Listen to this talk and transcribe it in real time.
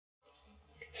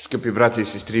Скъпи брати и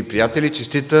сестри и приятели,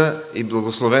 честита и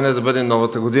благословена да бъде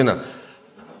новата година,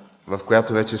 в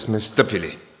която вече сме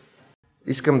встъпили.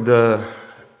 Искам да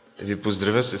ви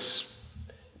поздравя с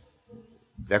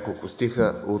няколко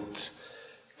стиха от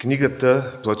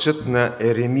книгата "Плачът на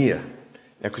Еремия".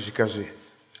 Някой ще каже,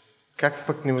 как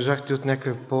пък не можахте от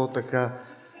някаква по-така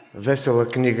весела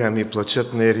книга, ами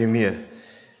 "Плачът на Еремия"?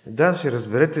 Да, ще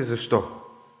разберете защо.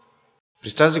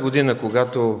 През тази година,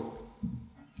 когато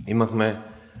имахме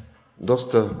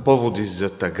доста поводи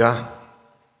за тъга,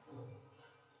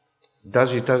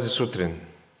 даже и тази сутрин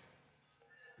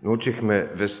научихме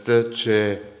вестта,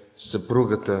 че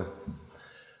съпругата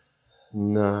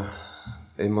на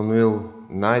Емануил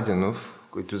Найденов,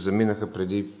 които заминаха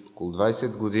преди около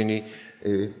 20 години,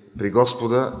 е при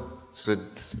Господа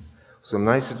след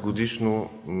 18 годишно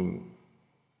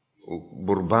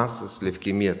борба с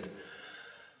левкемията.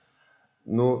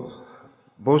 Но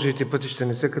Божиите пътища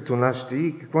не са като нашите.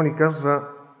 И какво ни казва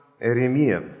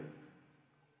Еремия?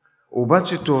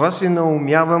 Обаче това се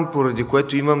наумявам, поради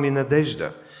което имам и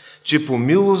надежда, че по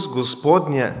милост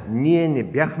Господня ние не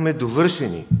бяхме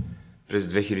довършени през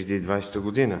 2020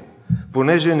 година,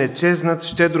 понеже не чезнат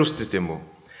щедростите му.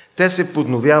 Те се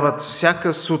подновяват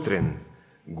всяка сутрин.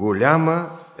 Голяма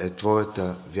е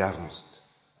Твоята вярност.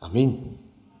 Амин.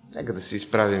 Нека да се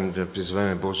изправим да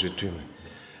призовем Божието име.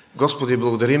 Господи,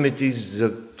 благодариме Ти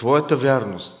за Твоята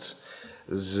вярност,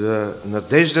 за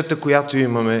надеждата, която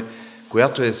имаме,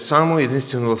 която е само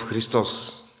единствено в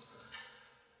Христос,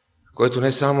 който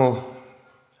не само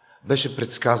беше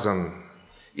предсказан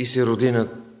и се роди на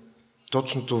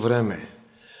точното време,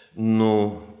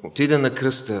 но отида на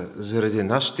кръста заради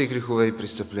нашите грехове и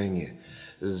престъпления,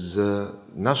 за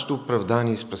нашето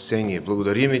оправдание и спасение.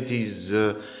 Благодариме Ти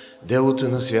за делото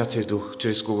на Святия Дух,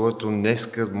 чрез когото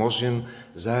днеска можем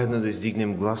заедно да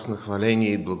издигнем глас на хваление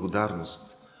и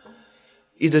благодарност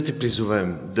и да Те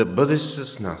призовем да бъдеш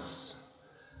с нас,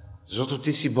 защото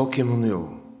Ти си Бог Емануил,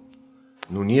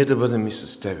 но ние да бъдем и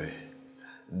с Тебе,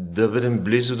 да бъдем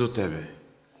близо до Тебе,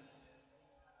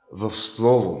 в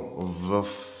слово, в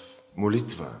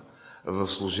молитва, в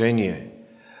служение.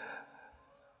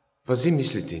 Пази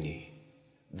мислите ни,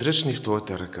 дръж ни в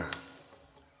Твоята ръка.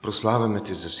 Прославяме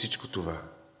Те за всичко това.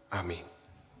 Амин.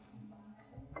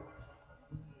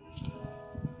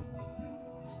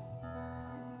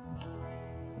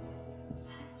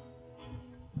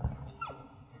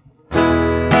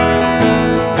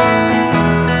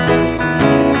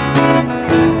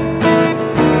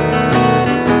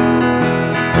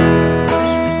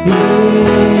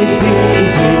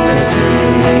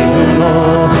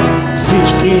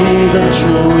 Всички да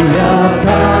чуят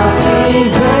тази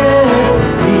вест,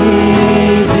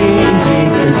 иди,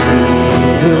 извикай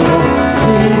силно,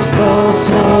 Христос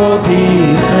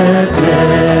роди се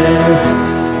днес.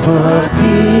 В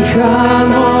тиха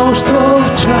нощ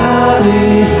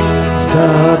овчари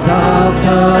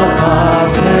стадата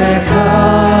пасеха,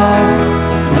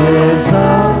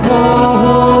 внезапно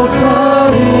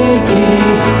озарики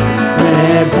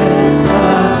небеса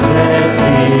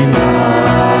светлина.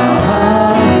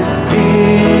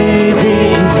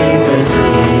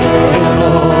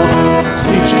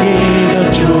 Всички да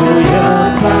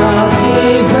чуят тази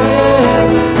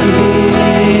вест,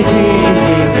 иди,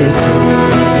 извикай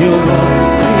силно,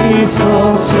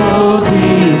 Христос роди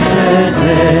се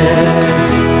днес.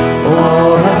 О,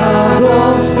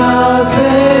 радост на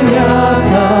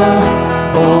земята,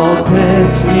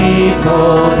 Отец ни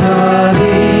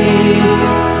подари,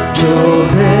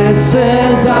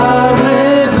 чудесен дар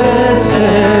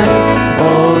небесен,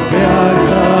 от грях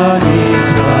да ни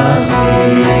спаси.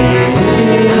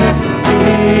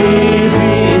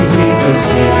 Иди, извикай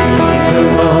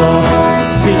силно,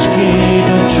 всички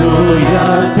да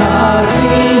чуят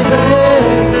тази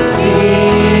вест,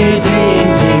 иди,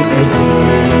 извикай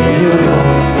силно,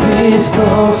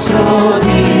 Христос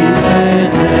роди се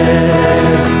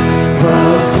днес. В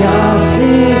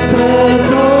ясли сред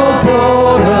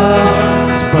обора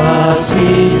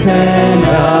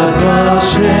Спасителя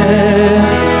глаше,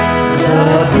 за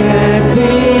теб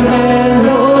имен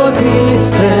роди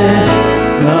се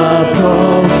на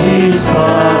този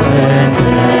славен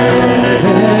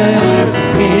ден.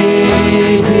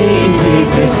 Иди,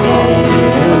 извикай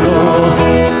силно,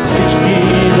 всички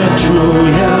да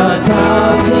чуят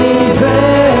тази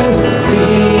вест,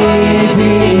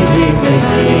 иди, извикай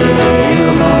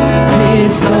силно,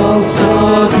 Христос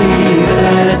роди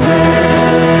се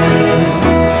днес.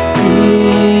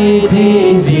 Иди,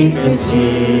 извикай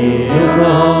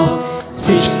силно,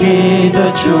 всички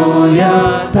да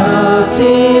чуят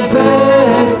тази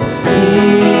вест,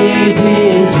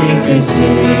 иди, извикай всички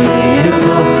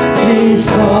силно,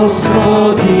 Христос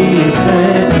роди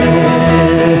се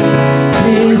днес.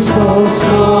 Христос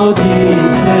роди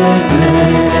се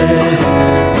днес.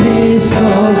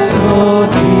 Христос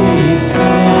роди се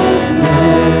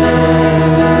днес.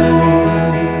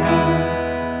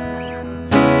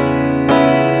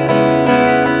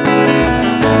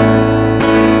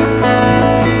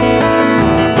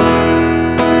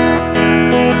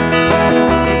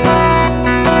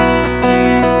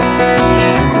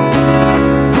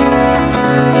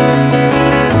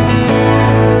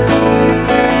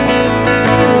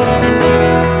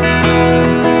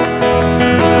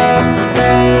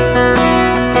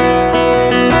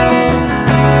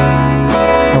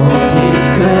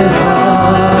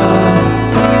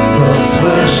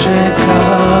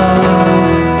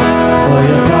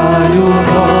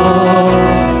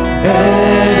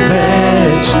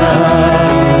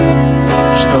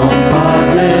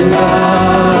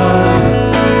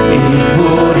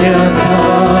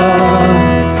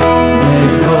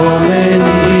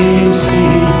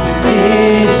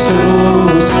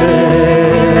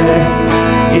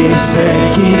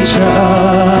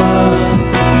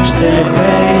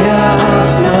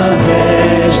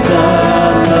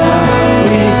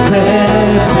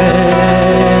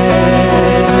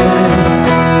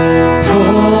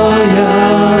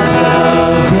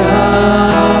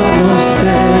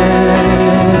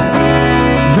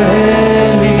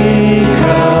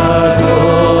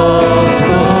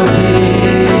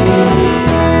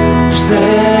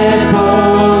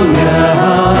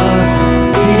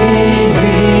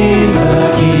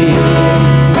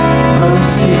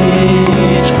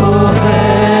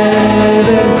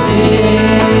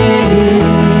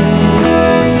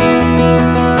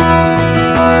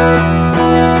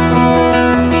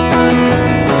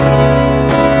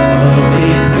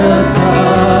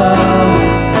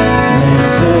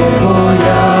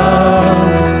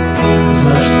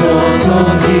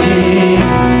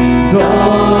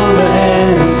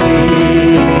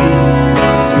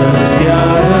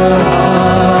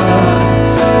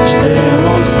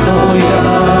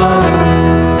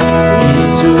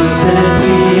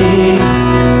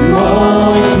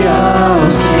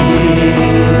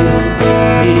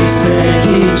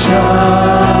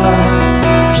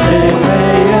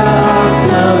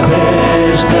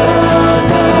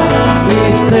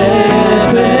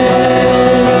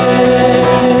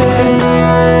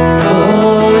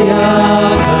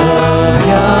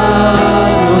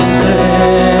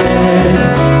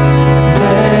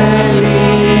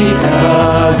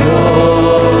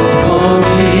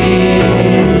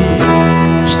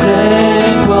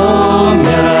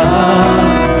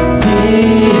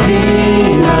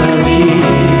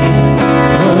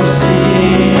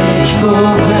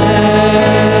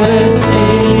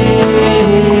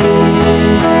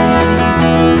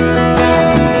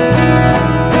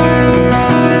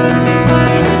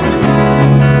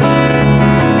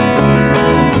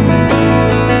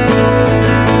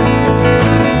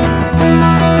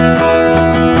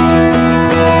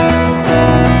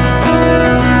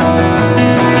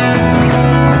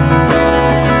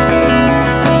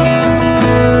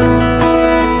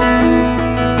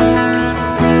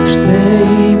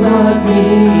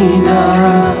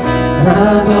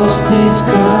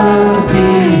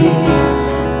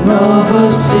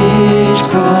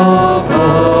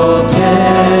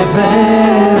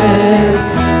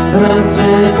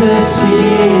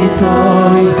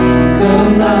 Той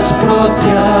към нас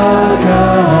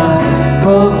протяга,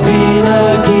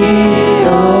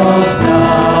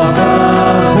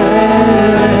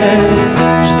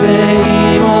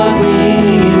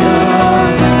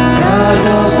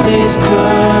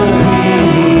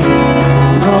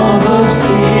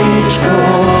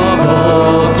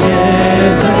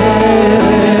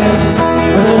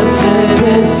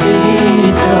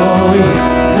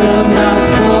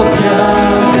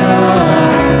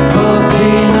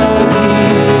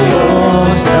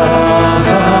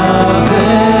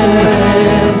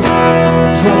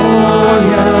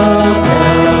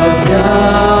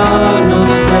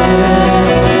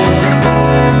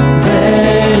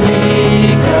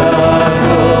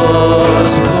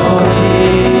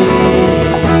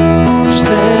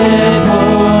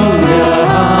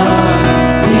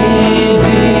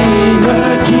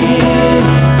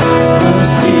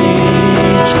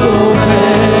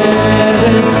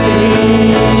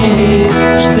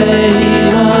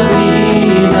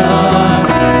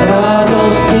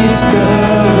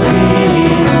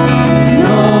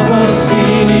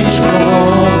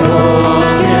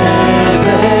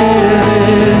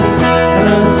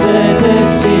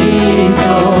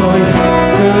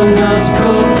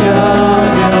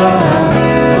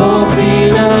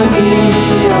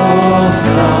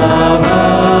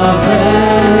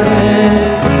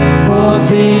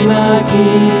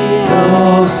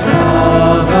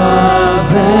 остава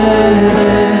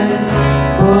верен,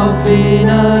 Бог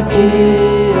винаги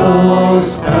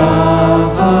остава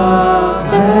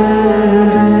верен.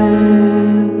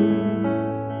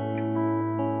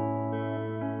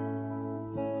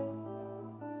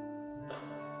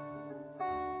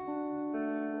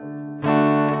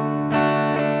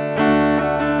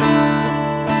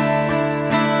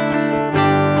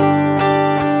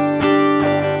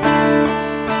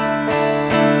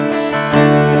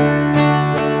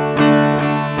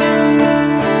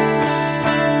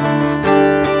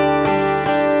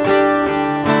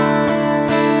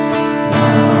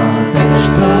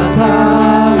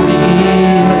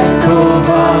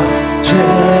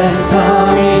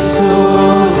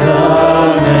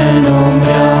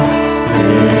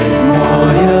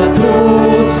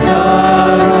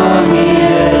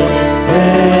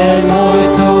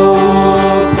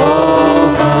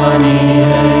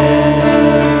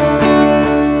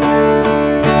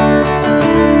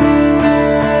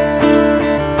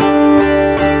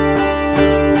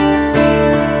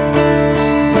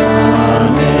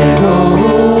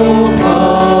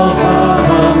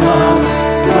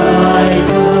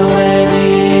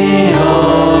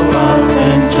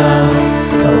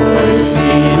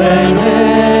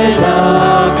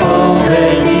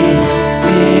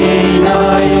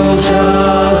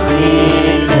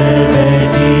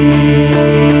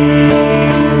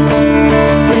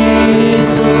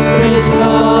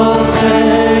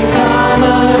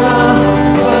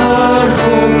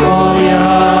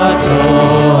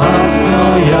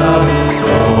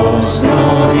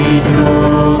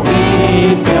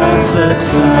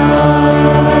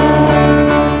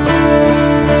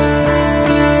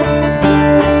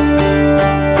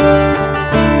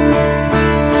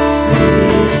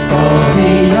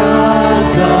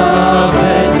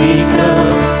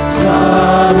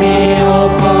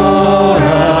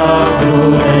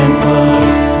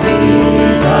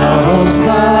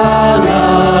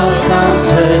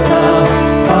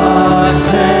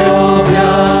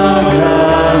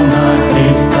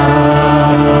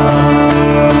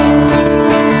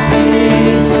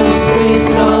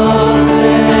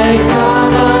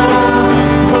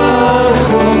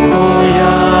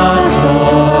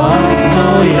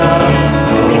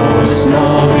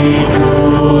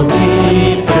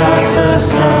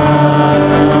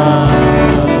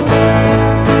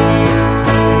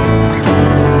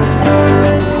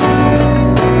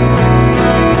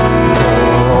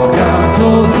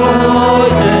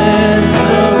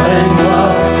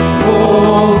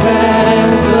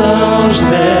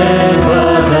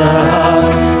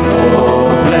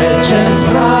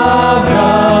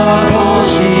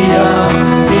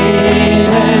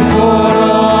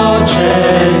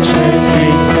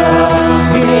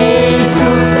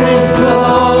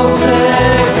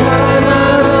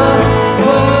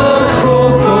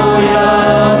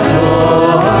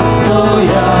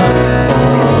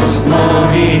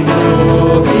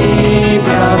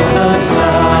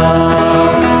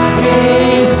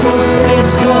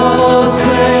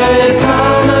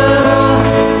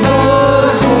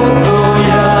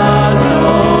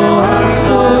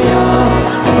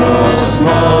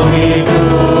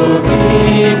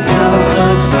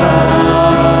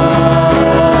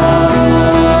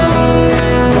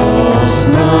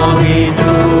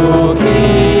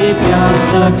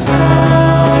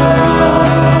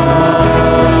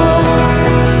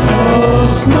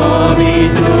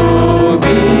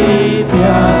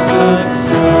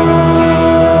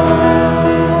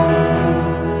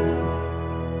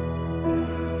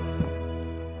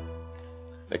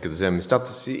 Нека да вземем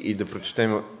местата си и да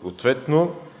прочетем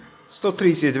ответно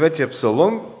 139-я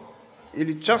псалом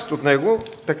или част от него,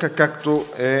 така както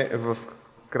е в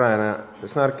края на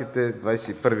песнарките,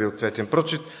 21-я ответен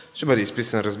прочит. Ще бъде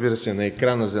изписан, разбира се, на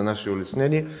екрана за наше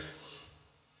улеснение.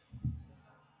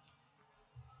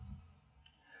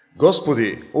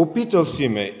 Господи, опитал си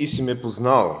ме и си ме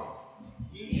познал.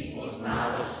 Ти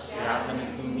познаваш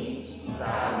сядането ми и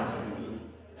ставането ми,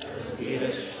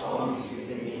 разбираш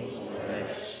помислите ми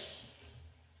далеч.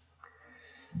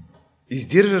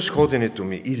 Издирваш ходенето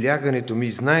ми и лягането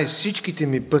ми, знаеш всичките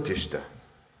ми пътища.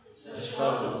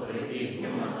 Защото преди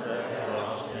думата е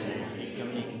още на езика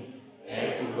ми,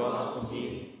 ето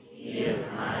Господи, и я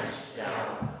знаеш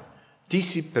цяло. Ти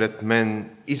си пред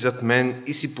мен и зад мен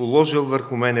и си положил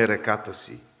върху мене ръката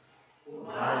си.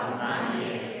 Това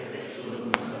знание е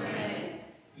пречудно за мен,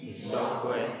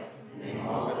 високо е, не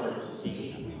мога да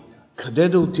достигна. Къде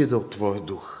да отида от Твоя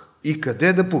дух и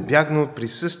къде да побягна от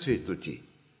присъствието Ти?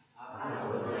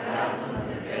 Ако възляза на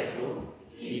небето,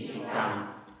 Ти си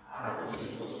там. Ако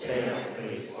си постеля в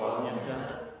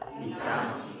преизподнята, и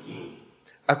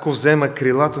ако взема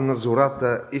крилата на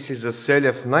зората и се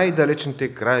заселя в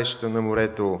най-далечните краища на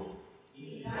морето,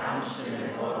 Там ще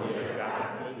ме води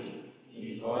ръката ти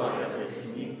и твоята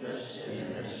десница ще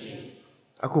ме държи.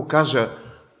 ако кажа,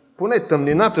 поне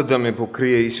тъмнината да ме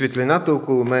покрие и светлината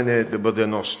около мене да бъде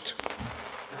нощ.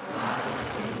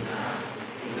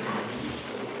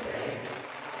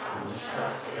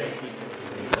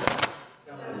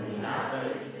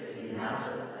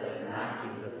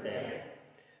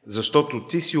 Защото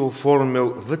ти си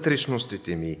оформил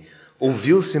вътрешностите ми,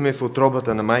 обвил си ме в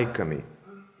утробата на майка ми.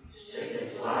 Ще те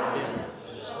славя,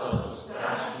 защото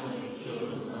страшно и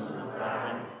чудно съм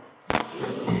направен.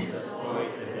 Чудни са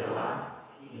твоите дела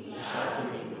и душата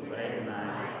ми добре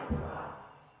знае това.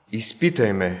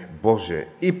 Изпитай ме, Боже,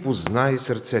 и познай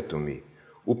сърцето ми.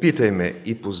 Опитай ме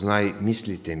и познай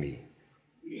мислите ми.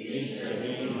 Виж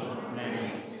дали има от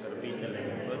мене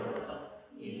оскърбителен път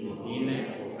и води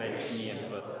ме по вечния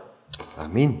път.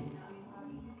 Амин.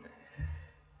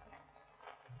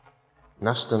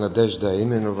 Нашата надежда е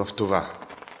именно в това,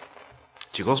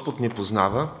 че Господ ни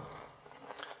познава,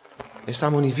 не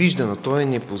само ни вижда, но Той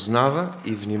ни познава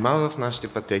и внимава в нашите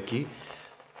пътеки,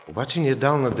 обаче ни е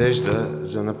дал надежда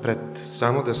за напред,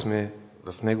 само да сме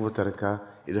в Неговата ръка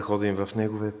и да ходим в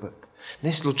Неговия път.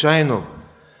 Не случайно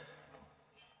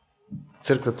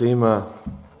църквата има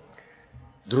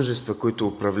дружества, които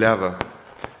управлява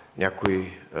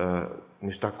някои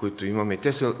неща, които имаме.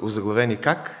 Те са озаглавени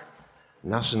как?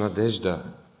 Наша надежда.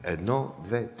 1,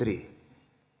 2, 3.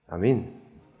 Амин.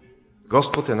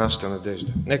 Господ е нашата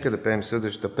надежда. Нека да пеем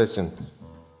следващата песен.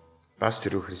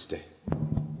 Пастирю Христе.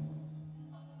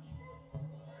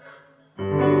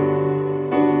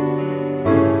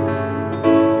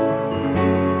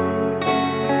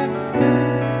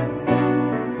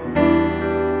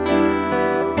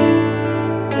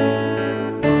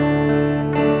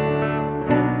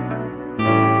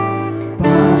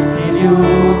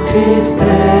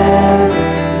 Христе,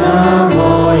 на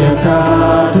моята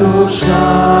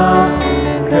душа,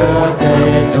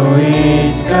 където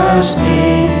искаш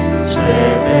ти, ще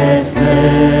те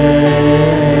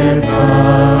следвам.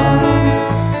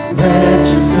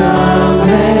 Вече съм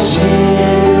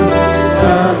решил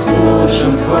да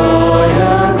слушам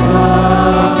Твоя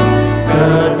глас,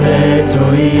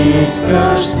 където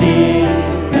искаш ти,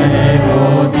 ме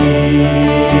води.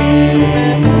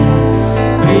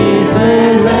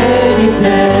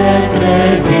 Зелените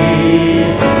треви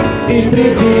и при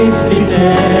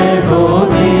бистрите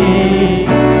води,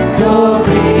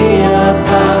 добрият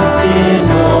пастир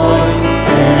мой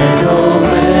е до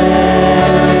мен.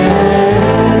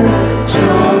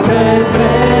 Що пред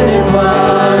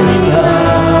планина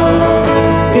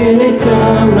или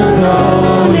тъмна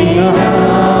долина,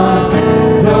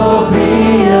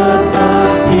 добрият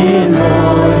пастир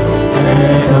мой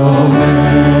е до мен.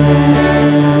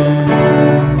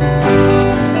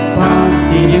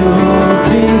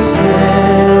 Христе,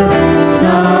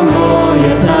 на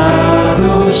моята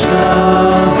душа,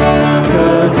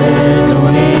 където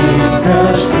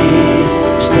искаш ти,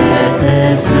 ще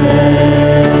те следвам.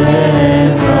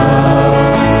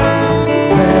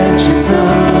 Вече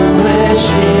съм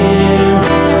решил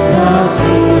да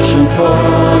слушам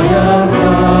Твоя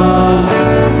глас,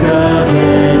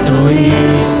 където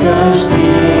искаш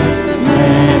ти,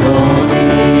 ме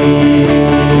води.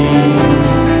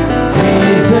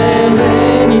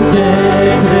 Зелените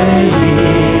треви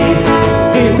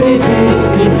и при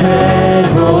бистрите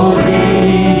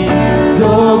води,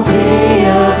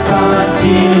 добрият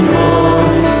пастир мой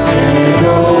е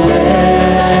до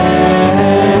мен.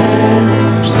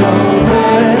 Що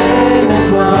прене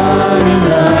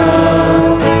планина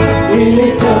или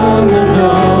тъмна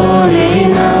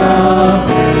долина,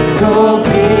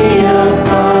 добрият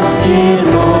пастир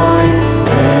мой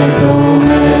е до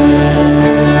мен.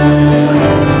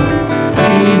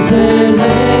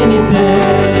 Зелените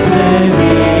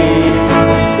треви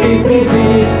и при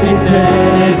бистрите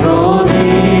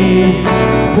води,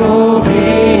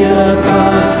 добрият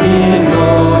пастир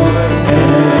мой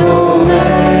е до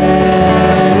мен.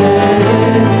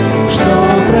 Що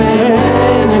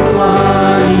прене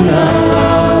планина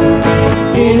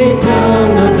или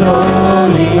тъмна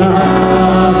долина,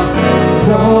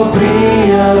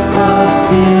 добрият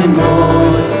пастир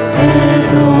мой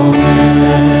е до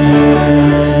мен.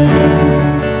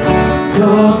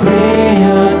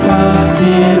 Добрият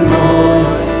пастир мой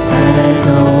е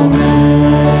до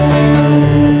мен.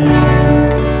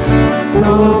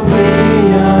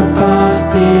 Добрият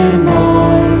пастир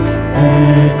мой е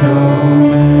до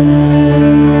мен.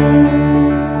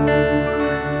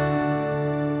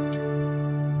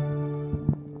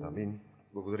 Амин.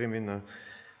 Благодарим и на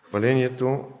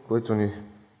хвалението, което ни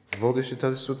водеше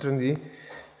тази сутрин и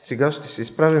сега ще се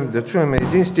изправим да чуем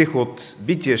един стих от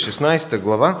Битие 16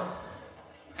 глава,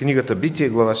 книгата Битие,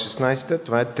 глава 16,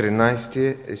 това е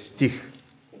 13 стих.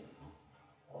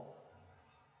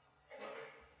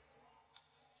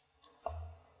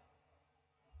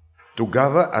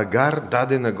 Тогава Агар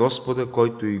даде на Господа,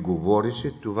 който й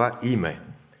говореше, това име.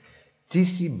 Ти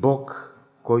си Бог,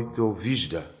 който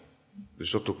вижда.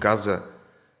 Защото каза,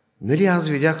 нали аз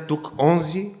видях тук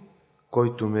онзи,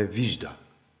 който ме вижда.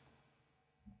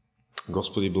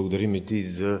 Господи, благодарим и Ти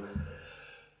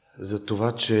за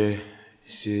това, че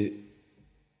се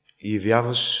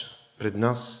явяваш пред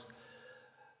нас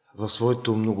в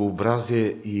своето многообразие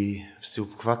и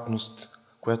всеобхватност,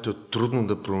 която е трудно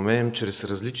да променим чрез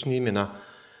различни имена.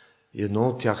 И едно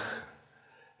от тях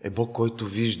е Бог, който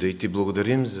вижда. И Ти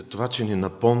благодарим за това, че ни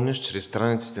напомняш чрез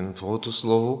страниците на Твоето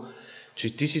Слово,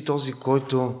 че Ти си този,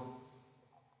 който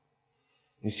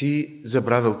не си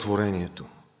забравил творението,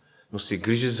 но се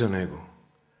грижи за него.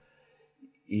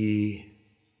 И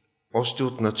още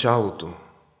от началото,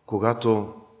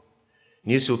 когато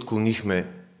ние се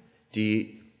отклонихме,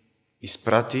 Ти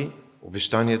изпрати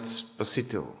обещаният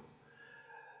Спасител.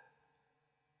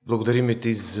 Благодарим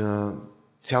Ти за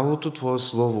цялото Твое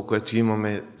Слово, което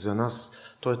имаме за нас.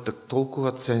 То е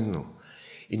толкова ценно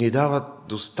и ни дава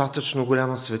достатъчно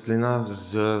голяма светлина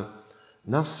за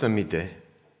нас самите,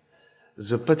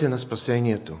 за пътя на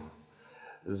спасението,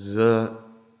 за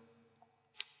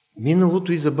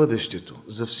миналото и за бъдещето,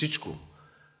 за всичко.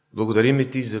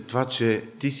 Благодарим Ти за това, че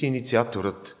Ти си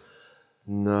инициаторът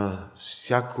на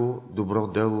всяко добро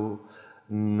дело,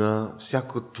 на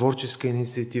всяка творческа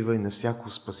инициатива и на всяко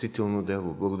спасително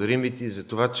дело. Благодарим Ти за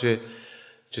това, че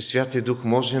Святия Дух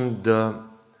можем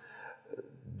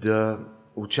да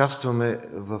участваме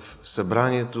в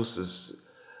събранието с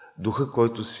Духа,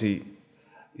 който си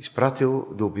изпратил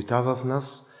да обитава в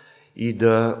нас и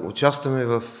да участваме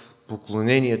в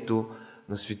поклонението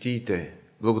на светиите.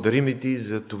 Благодарим Ти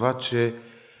за това, че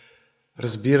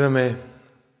разбираме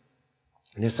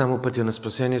не само пътя на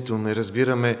спасението, но и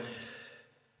разбираме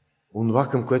онова,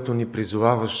 към което ни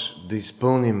призоваваш да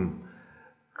изпълним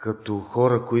като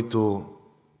хора, които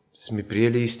сме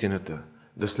приели истината,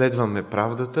 да следваме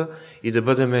правдата и да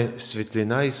бъдем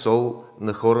светлина и сол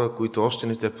на хора, които още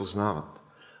не Те познават.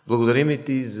 Благодарим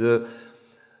Ти за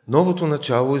новото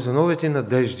начало и за новите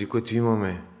надежди, които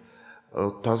имаме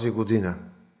от тази година.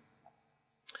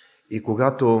 И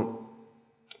когато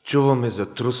чуваме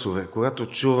за трусове, когато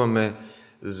чуваме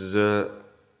за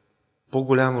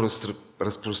по-голямо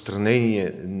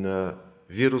разпространение на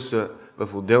вируса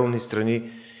в отделни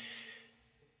страни,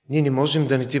 ние не можем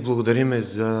да не Ти благодариме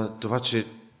за това, че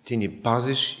Ти ни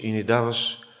пазиш и ни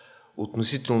даваш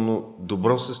относително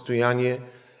добро състояние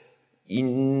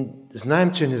и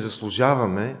знаем, че не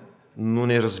заслужаваме, но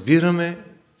не разбираме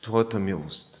Твоята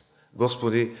милост.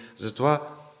 Господи,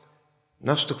 затова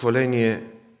нашето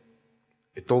хваление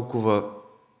е толкова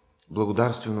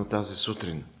благодарствено тази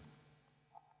сутрин.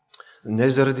 Не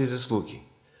заради заслуги,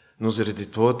 но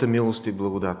заради Твоята милост и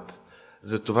благодат.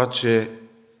 За това, че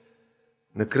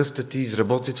на кръста Ти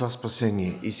изработи това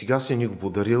спасение и сега си ни го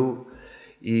подарил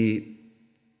и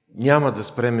няма да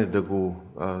спреме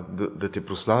да Те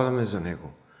прославяме за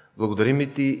него.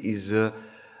 Благодарим Ти и за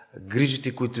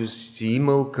грижите, които си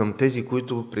имал към тези,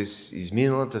 които през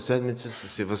изминалата седмица са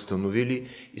се възстановили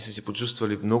и са се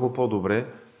почувствали много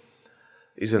по-добре.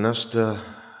 И за нашата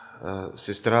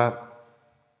сестра,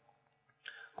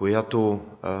 която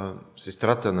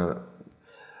сестрата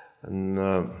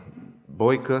на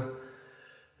Бойка,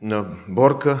 на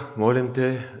Борка, молим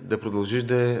Те да продължиш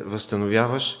да я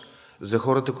възстановяваш, за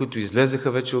хората, които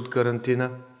излезаха вече от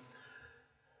карантина.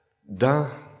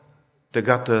 Да,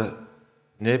 тъгата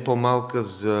не е по-малка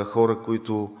за хора,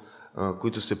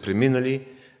 които са преминали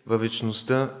във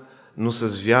вечността, но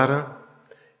с вяра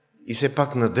и все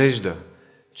пак надежда,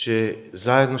 че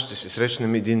заедно ще се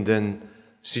срещнем един ден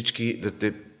всички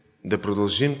да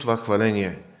продължим това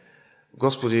хваление.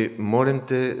 Господи, молим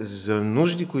Те за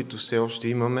нужди, които все още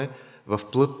имаме в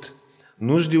плът,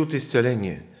 нужди от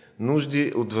изцеление,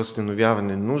 нужди от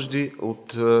възстановяване, нужди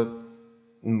от,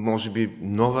 може би,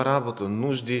 нова работа,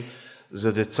 нужди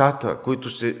за децата, които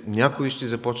някои ще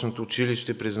започнат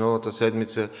училище през новата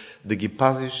седмица, да ги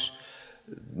пазиш.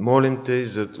 Молим Те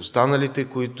за останалите,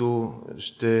 които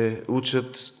ще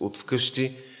учат от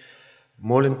вкъщи.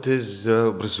 Молим Те за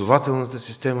образователната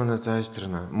система на тази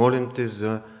страна. Молим Те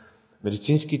за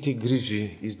медицинските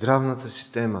грижи и здравната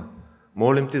система.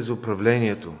 Молим Те за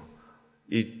управлението.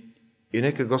 И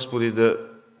нека, Господи, да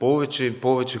повече и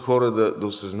повече хора да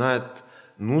осъзнаят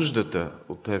нуждата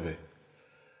от Тебе.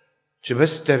 че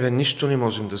без Тебе нищо не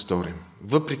можем да сторим.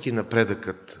 Въпреки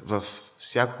напредъкът във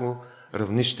всяко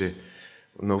равнище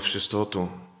на обществото,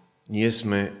 ние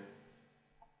сме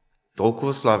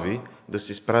толкова слаби да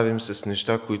се справим с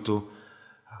неща,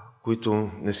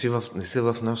 които не са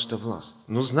в нашата власт.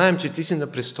 Но знаем, че Ти си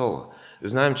на престола.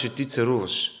 Знаем, че Ти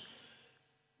царуваш.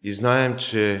 И знаем,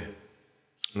 че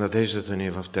надеждата ни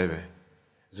е в Тебе.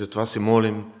 Затова се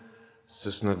молим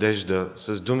с надежда,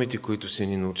 с думите, които си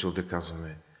ни научил да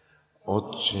казваме.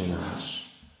 Отче наш,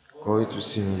 който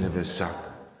си на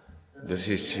небесата, да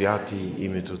се святи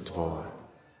името Твое,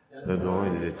 да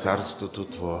дойде царството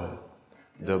Твое,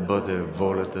 да бъде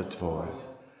волята Твоя,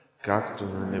 както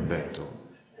на небето,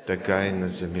 така и на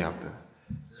земята.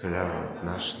 Хлябът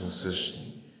наш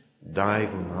насъщни, дай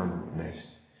го нам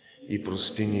днес и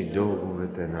прости ни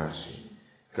дълговете наши,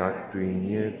 както и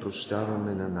ние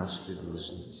прощаваме на нашите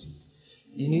длъжници.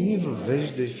 И не ни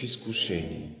въвеждай в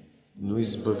изкушение, но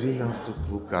избави нас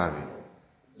от лукави,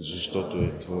 защото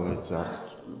е Твое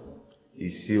царство и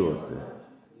силата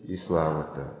и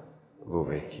славата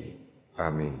вовеки.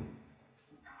 Амин.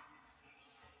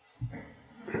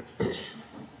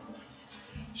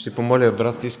 Ще помоля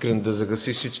брат Искрен да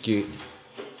загаси всички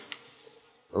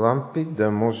лампи,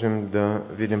 да можем да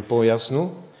видим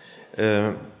по-ясно.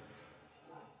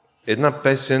 Една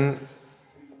песен,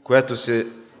 която се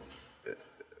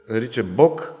нарича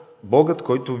Богът,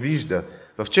 който вижда.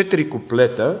 В 4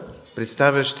 куплета,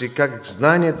 представящи как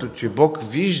знанието, че Бог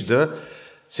вижда,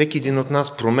 всеки един от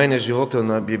нас променя живота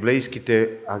на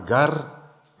библейските Агар,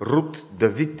 Рут,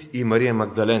 Давид и Мария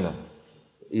Магдалена.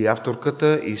 И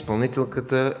авторката и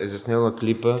изпълнителката е заснела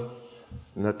клипа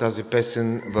на тази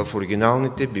песен в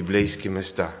оригиналните библейски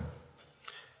места.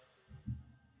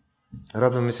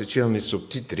 Радваме се, че имаме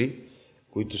субтитри,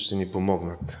 които ще ни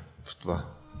помогнат в това.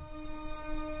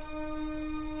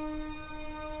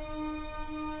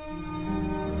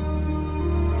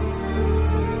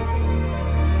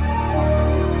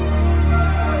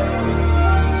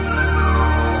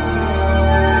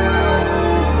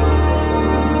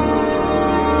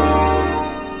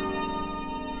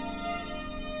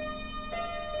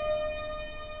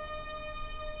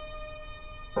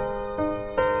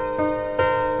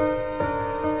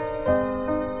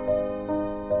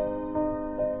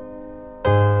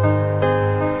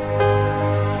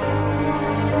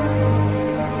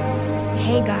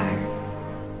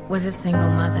 Was a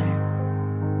single mother.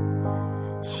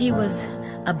 She was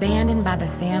abandoned by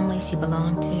the family she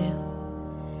belonged to.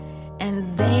 And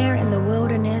there in the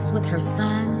wilderness with her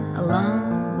son,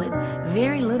 alone, with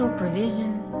very little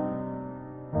provision,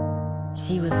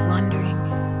 she was wondering.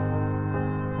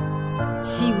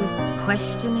 She was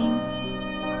questioning.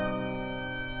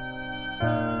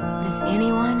 Does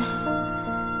anyone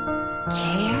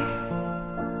care?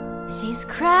 She's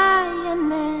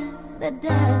crying in the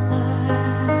desert.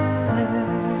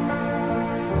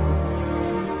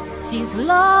 She's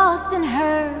lost in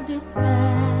her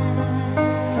despair.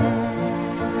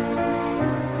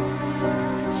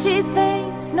 She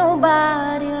thinks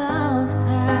nobody loves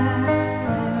her.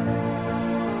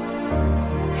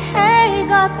 Hey,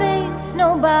 God thinks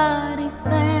nobody's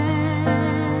there.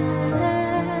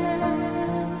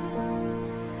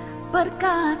 But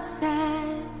God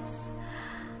says,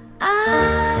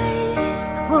 I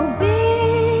will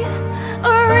be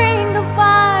a ring of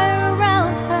fire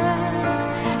around her,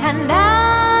 and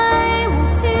I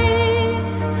will be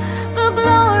the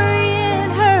glory in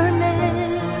her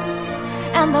midst,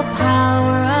 and the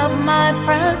power of my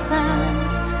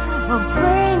presence will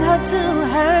bring her to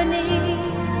her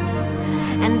knees,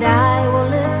 and I will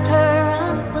lift her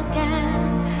up again,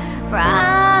 for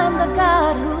I'm the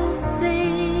God who sees.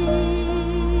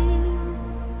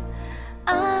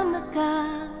 I'm the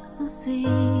God who sees.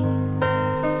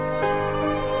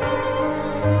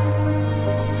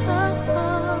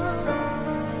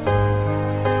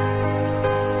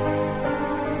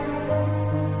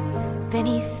 Then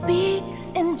he speaks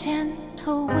in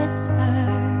gentle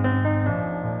whispers,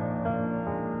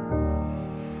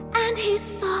 and he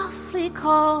softly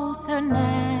calls her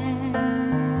name.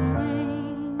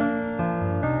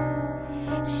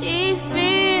 She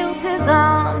feels his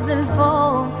arms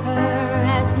enfold her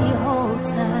as he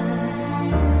holds her,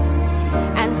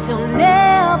 and she'll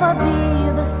never be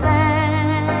the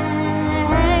same,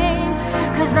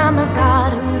 'cause I'm the God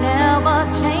who never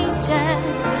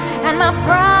changes, and my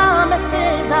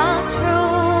promises are true.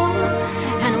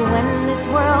 And when this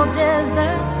world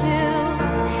deserts you,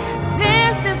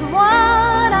 this is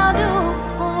what I'll do.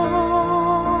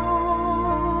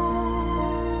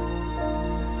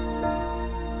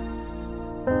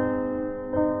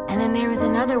 And then there is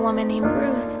another woman named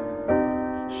Ruth.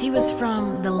 She was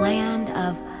from the land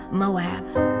of Moab,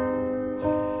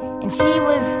 and she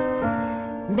was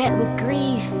met with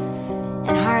grief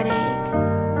and heartache.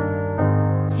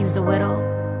 She was a widow,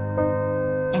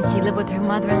 and she lived with her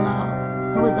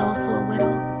mother-in-law, who was also a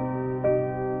widow.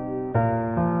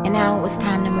 And now it was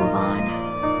time to move on.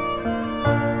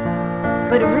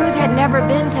 But Ruth had never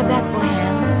been to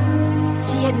Bethlehem.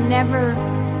 She had never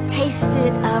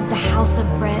tasted of the house of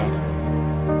bread.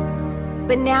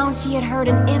 But now she had heard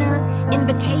an inner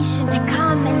invitation to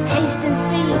come and taste and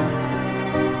see.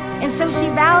 And so she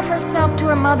vowed herself to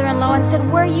her mother-in-law and said,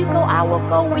 "Where you go, I will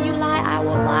go. Where you lie, I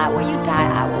will lie. Where you die,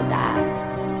 I will die."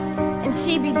 And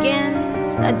she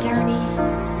begins a journey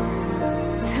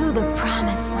to the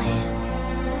promised land.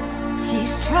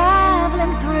 She's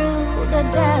traveling through the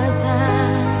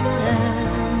desert,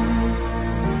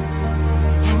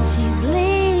 and she's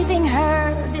leaving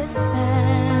her despair.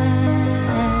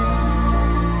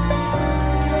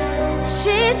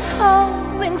 She's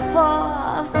hoping for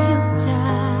a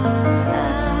future,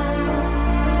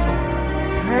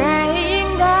 praying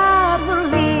God will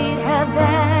lead her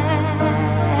there.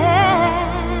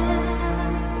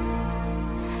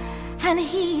 And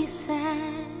he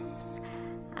says,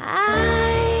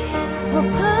 "I will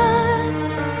put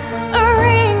a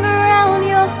ring around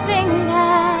your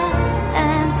finger,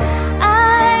 and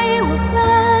I will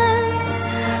bless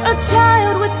a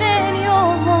child within your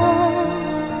womb,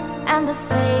 and the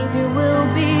Savior will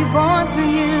be born for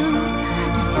you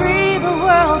to free the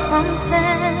world from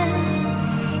sin.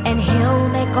 And he'll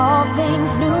make all things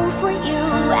new for you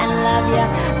and love you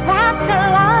back to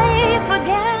life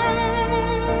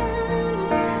again,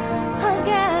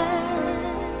 again."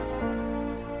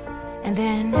 And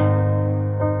then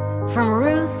from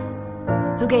Ruth,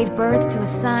 who gave birth to a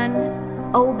son,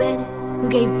 Obed, who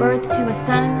gave birth to a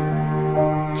son,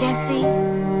 Jesse,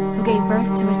 who gave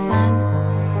birth to a son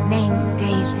named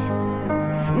David.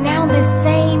 Now this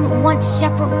same once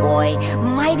shepherd boy,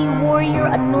 mighty warrior,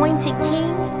 anointed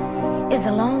king, is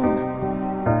alone,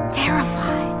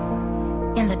 terrified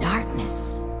in the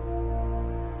darkness.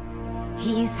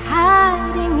 He's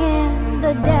hiding in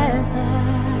the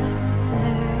desert.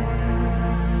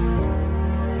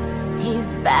 He's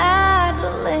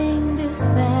battling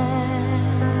despair.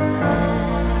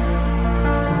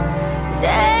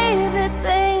 David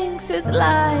thinks his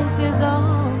life is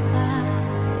over,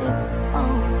 it's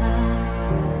over.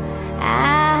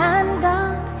 And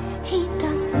God, he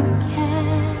doesn't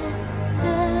care.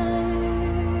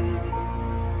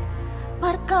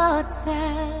 But God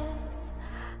says,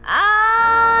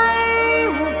 "I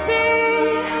will be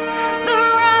the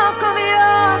rock of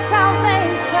your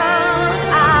salvation.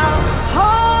 I'll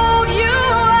hold you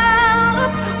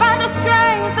up by the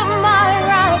strength of my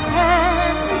right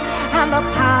hand, and the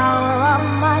power of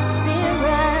my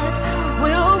spirit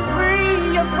will free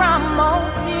you from all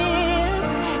fear.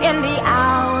 In the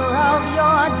hour of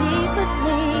your deepest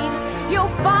need,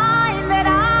 you'll find that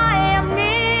I am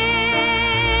near.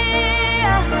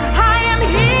 I am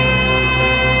here,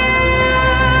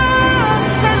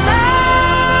 'cause I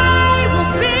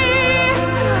will be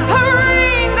a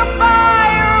ring of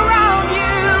fire around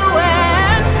you,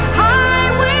 and I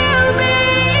will be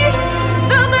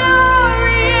the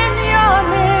glory in your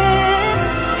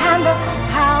midst, and the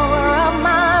power of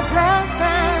my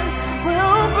presence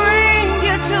will bring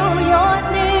you to your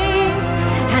knees,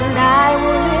 and I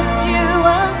will lift you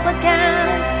up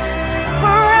again,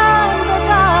 for I'm the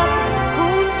God who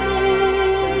sees."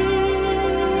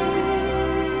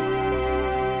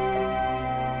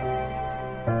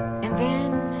 And then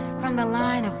from the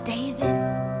line of David,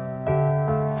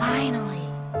 finally,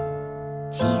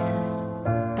 Jesus,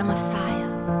 the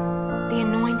Messiah, the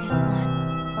anointed one,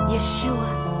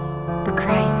 Yeshua, the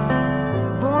Christ,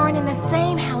 born in the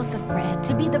same house of bread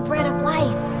to be the bread of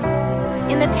life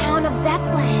in the town of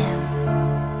Bethlehem.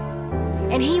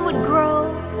 And he would grow,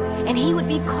 and he would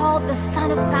be called the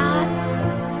Son of God.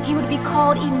 He would be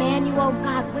called Emmanuel,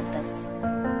 God with us.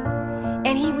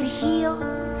 And he would heal,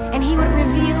 and he would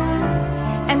reveal.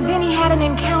 And then he had an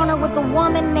encounter with a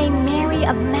woman named Mary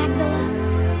of Magdala,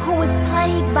 who was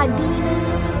plagued by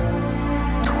demons,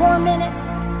 tormented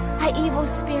by evil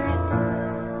spirits.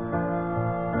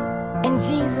 And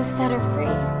Jesus set her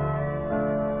free.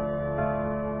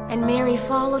 And Mary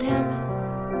followed him.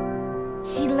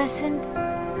 She listened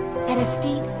at his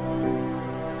feet.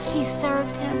 She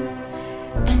served him,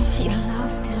 and she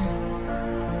loved him.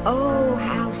 Oh,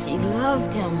 how she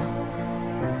loved him.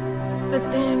 But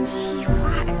then she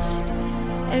watched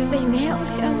as they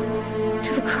nailed him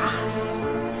to the cross,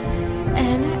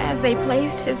 and as they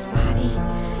placed his body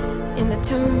in the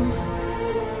tomb.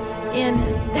 In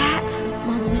that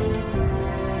moment,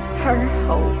 her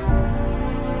hope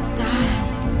died.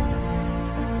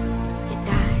 It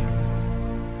died.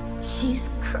 She's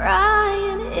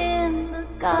crying in the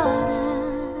garden.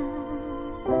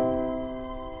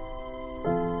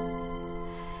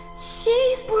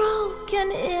 She's broken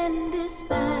in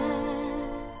despair.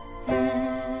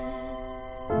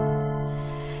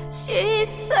 She's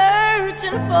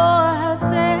searching for her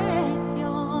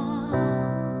Savior,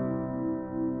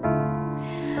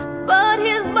 but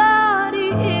his body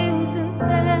isn't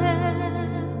there.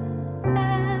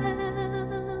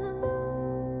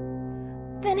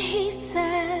 Then he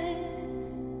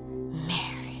says,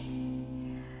 Mary.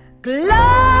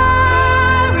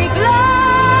 Glory,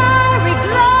 glory,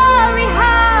 glory,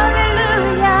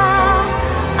 hallelujah.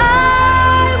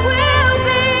 I will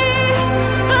be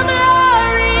the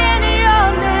glory in your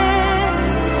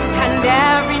midst, and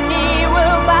every knee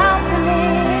will bow to me,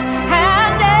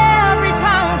 and every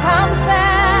tongue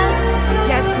confess.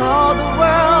 Yes, all the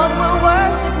world will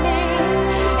worship me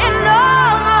in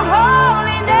all my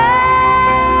holiness.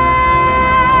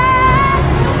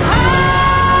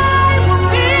 I will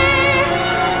be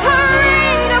a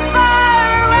ring of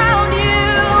fire around you,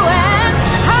 and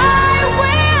I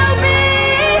will be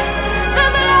the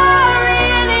glory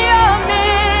in your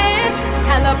midst,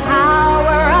 and the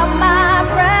power of my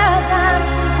presence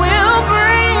will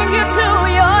bring you to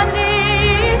your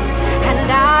knees, and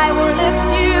I will lift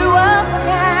you up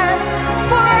again,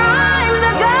 for I'm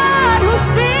the God who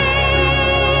sees,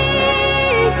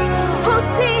 who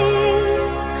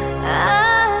sees.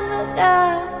 I'm the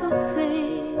God who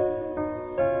sees.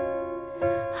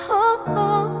 Oh,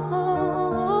 oh,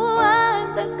 oh, I'm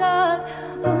the God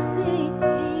who sees.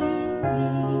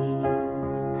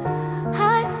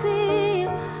 I see you.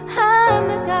 I'm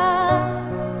the God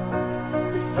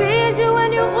who sees you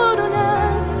in your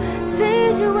wilderness,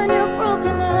 sees you in your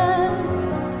brokenness,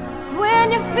 when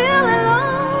you're feeling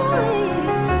lonely.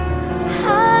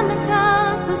 I'm the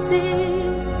God who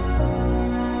sees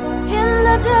in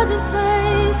the desert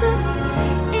places,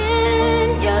 in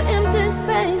your empty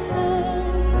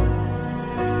spaces.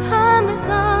 I'm the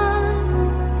God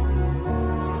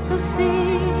who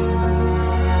sees.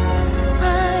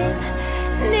 I'm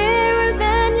nearer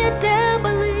than you dare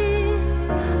believe,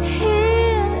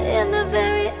 here in the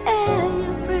very air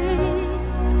you breathe.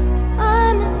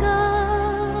 I'm the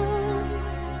God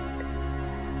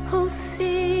who sees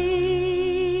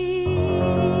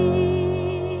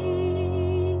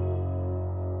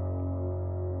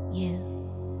you.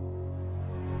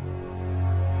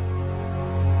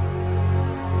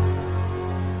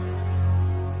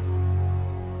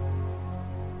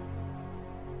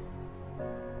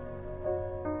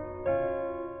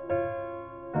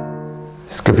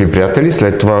 Скъпи приятели,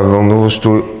 след това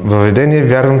вълнуващо въведение,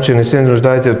 вярвам, че не се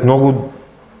нуждаете от много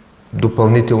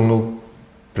допълнително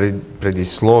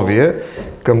предисловие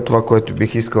към това, което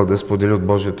бих искал да споделя от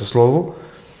Божието Слово.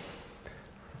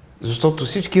 Защото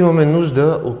всички имаме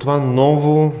нужда от това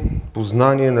ново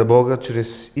познание на Бога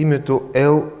чрез името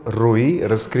Ел Руи,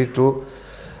 разкрито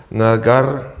на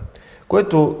Агар,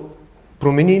 което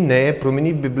промени нея,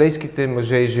 промени библейските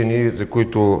мъже и жени, за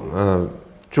които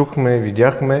чухме,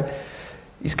 видяхме.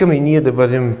 Искаме и ние да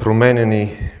бъдем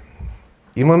променени.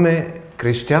 Имаме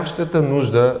крещящата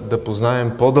нужда да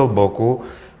познаем по-дълбоко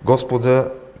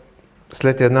Господа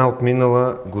след една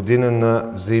отминала година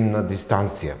на взаимна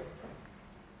дистанция.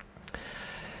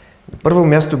 На първо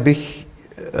място бих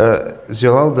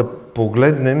желал да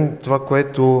погледнем това,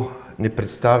 което ни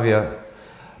представя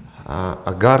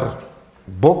Агар,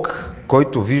 Бог,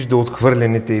 който вижда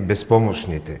отхвърлените и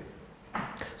безпомощните.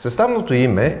 Съставното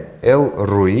име Ел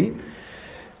Руи,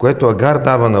 което Агар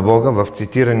дава на Бога в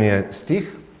цитирания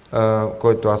стих,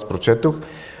 който аз прочетох,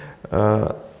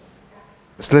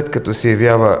 след като се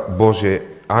явява Божия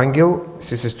ангел,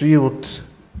 се състои от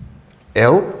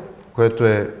Ел, което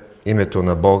е името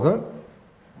на Бога,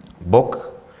 Бог,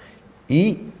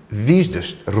 и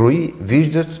виждащ, Руи,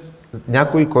 виждащ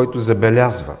някой, който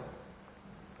забелязва.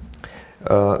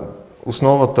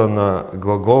 Основата на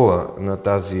глагола на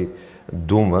тази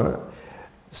дума,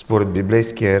 според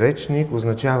библейския речник,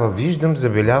 означава виждам,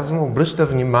 забелязвам, обръща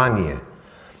внимание,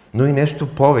 но и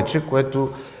нещо повече, което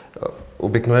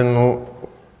обикновено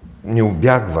ни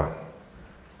обягва.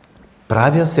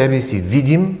 Правя себе си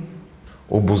видим,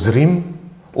 обозрим,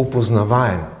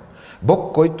 опознаваем.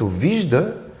 Бог, който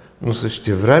вижда, но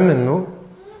същевременно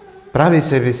прави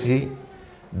себе си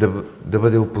да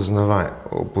бъде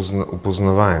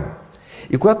опознаваем.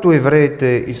 И когато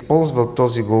евреите използват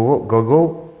този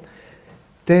глагол,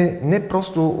 те не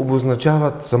просто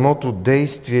обозначават самото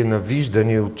действие на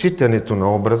виждане и отчитането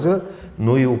на образа,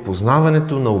 но и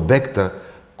опознаването на обекта,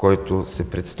 който се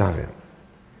представя.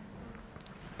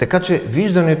 Така че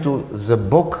виждането за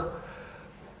Бог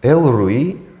Ел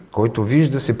Руи, който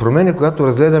вижда, се променя, когато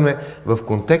разгледаме в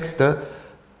контекста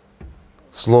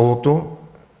Словото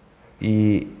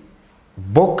и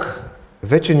Бог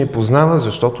вече ни познава,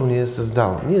 защото ни е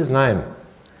създал. Ние знаем.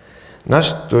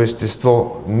 Нашето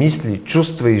естество, мисли,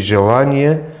 чувства и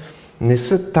желания не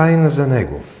са тайна за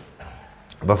Него.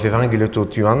 В Евангелието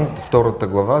от Йоан, 2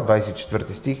 глава, 24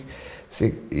 стих,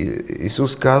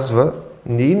 Исус казва: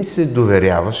 не им се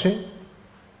доверяваше,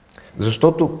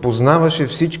 защото познаваше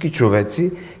всички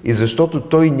човеци и защото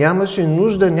Той нямаше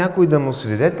нужда някой да му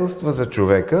свидетелства за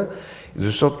човека,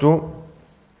 защото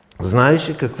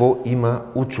знаеше какво има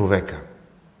у човека.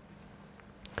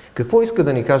 Какво иска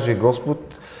да ни каже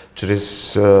Господ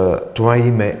чрез това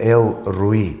име Ел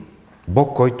Руи?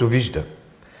 Бог, който вижда.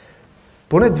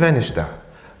 Поне две неща.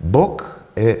 Бог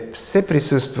е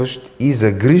всеприсъстващ и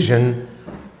загрижен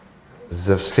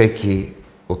за всеки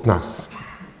от нас.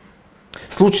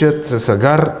 Случаят с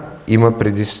Агар има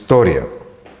предистория.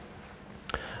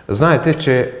 Знаете,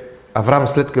 че Авраам,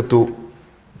 след като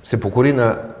се покори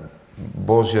на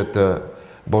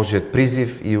Божият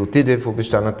призив и отиде в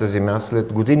обещаната земя,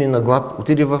 след години на глад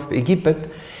отиде в Египет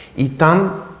и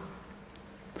там,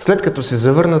 след като се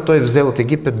завърна, той взе от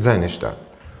Египет две неща.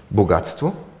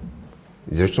 Богатство,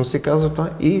 изрично се казва това,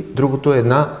 и другото е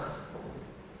една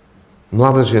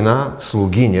млада жена,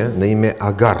 слугиня на име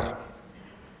Агар.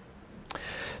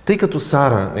 Тъй като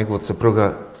Сара, неговата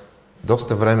съпруга,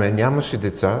 доста време нямаше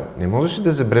деца, не можеше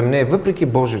да забременее, въпреки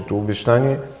Божието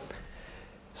обещание,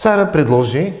 Сара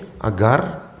предложи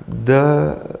Агар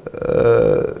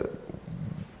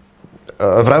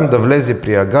Авраам да влезе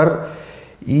при Агар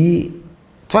и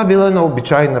това била една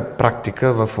обичайна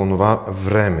практика в онова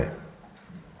време.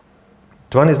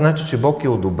 Това не значи, че Бог е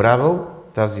одобрявал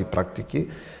тази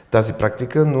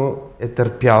практика, но е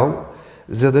търпял,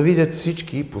 за да видят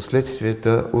всички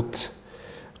последствията от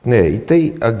нея. И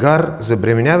тъй Агар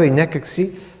забременява и някак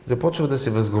си започва да се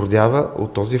възгордява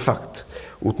от този факт.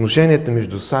 Отношенията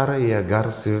между Сара и Агар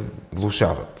се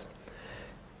влошават.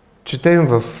 Четем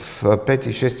в 5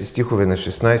 и 6 стихове на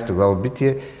 16 глава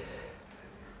Битие,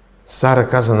 Сара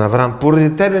каза на Авраам: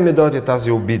 поради тебе ми дойде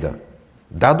тази обида.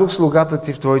 Дадох слугата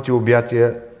ти в твоите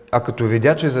обятия, а като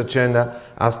видя, че зачена,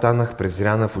 аз станах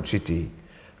презряна в очите й.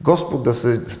 Господ да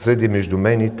съди между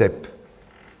мен и теб.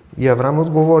 И Авраам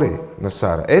отговори на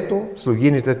Сара: ето,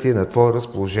 слугинята ти е на твое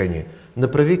разположение.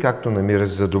 Направи както намираш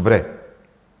за добре.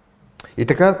 И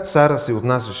така Сара се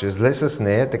отнасяше зле с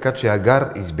нея, така че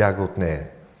Агар избяга от нея.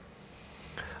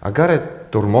 Агар е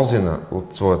тормозена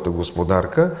от своята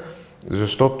господарка,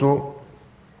 защото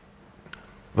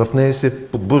в нея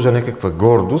се подбужда някаква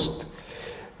гордост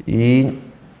и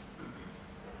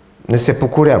не се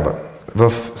покорява.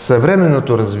 В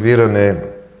съвременното разбиране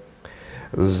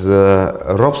за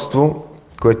робство,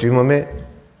 което имаме,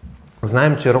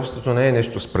 знаем, че робството не е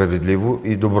нещо справедливо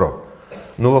и добро.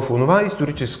 Но в онова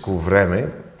историческо време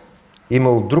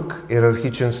имал друг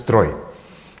иерархичен строй.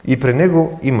 И при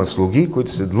него има слуги,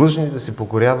 които са длъжни да се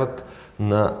покоряват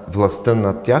на властта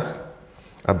над тях,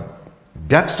 а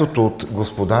бягството от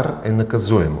господар е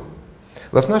наказуемо.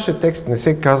 В нашия текст не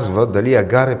се казва дали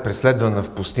Агар е преследвана в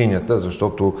пустинята,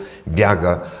 защото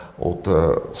бяга от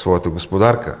своята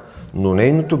господарка, но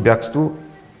нейното бягство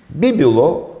би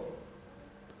било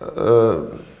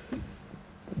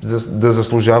да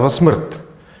заслужава смърт.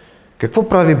 Какво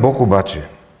прави Бог обаче?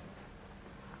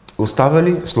 Остава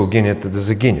ли слугинята да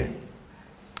загине?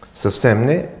 Съвсем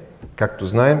не, както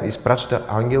знаем, изпраща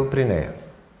ангел при нея.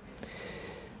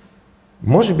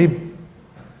 Може би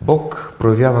Бог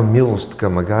проявява милост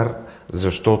към Агар,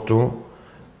 защото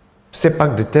все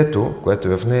пак детето,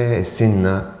 което е в нея, е син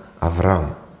на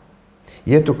Авраам.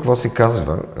 И ето какво се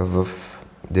казва в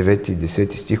 9 и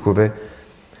 10 стихове.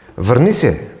 Върни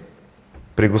се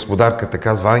при господарката,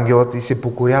 казва ангелът, и се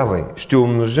покорявай. Ще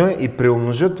умножа и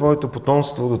преумножа твоето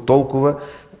потомство до толкова,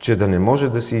 че да не може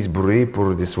да се изброи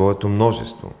поради своето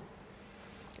множество.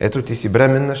 Ето ти си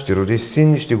бременна, ще родиш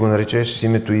син и ще го наречеш с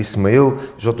името Исмаил,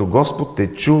 защото Господ те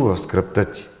чува в скръбта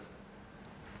ти.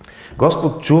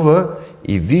 Господ чува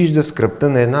и вижда скръбта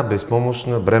на една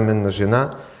безпомощна бременна жена,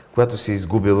 която се е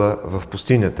изгубила в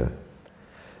пустинята.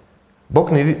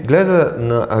 Бог не гледа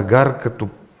на Агар като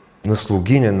на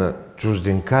слугиня, на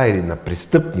чужденка или на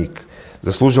престъпник,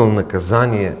 заслужил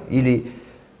наказание, или,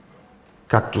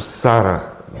 както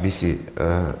Сара би си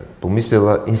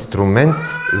помислила, инструмент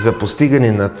за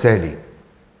постигане на цели.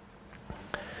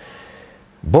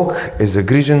 Бог е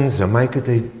загрижен за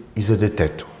майката и за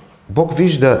детето. Бог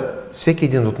вижда всеки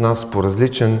един от нас по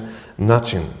различен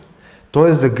начин. Той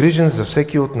е загрижен за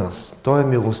всеки от нас. Той е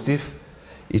милостив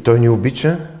и Той ни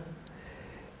обича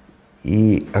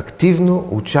и активно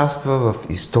участва в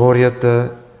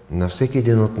историята на всеки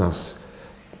един от нас.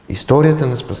 Историята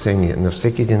на спасение на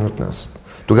всеки един от нас.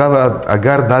 Тогава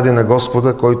Агар даде на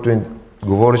Господа, който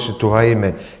говореше това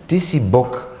име: Ти си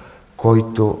Бог,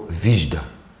 който вижда.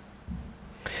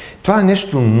 Това е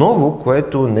нещо ново,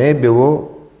 което не е било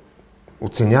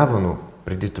оценявано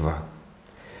преди това.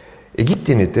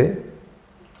 Египтяните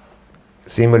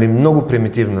са имали много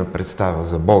примитивна представа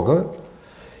за Бога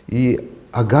и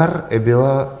Агар е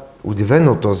била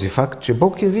удивена от този факт, че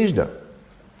Бог я вижда.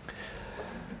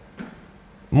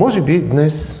 Може би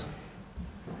днес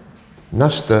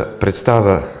нашата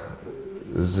представа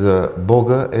за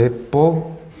Бога е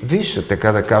по-висша,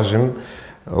 така да кажем,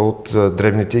 от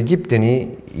древните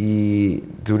египтяни и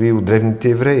дори от древните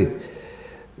евреи.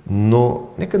 Но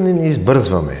нека не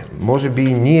избързваме. Може би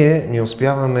и ние не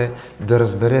успяваме да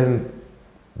разберем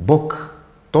Бог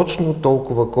точно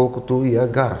толкова, колкото и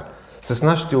Агар. С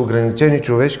нашите ограничени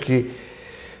човешки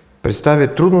представи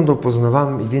е трудно да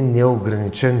опознавам един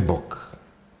неограничен Бог.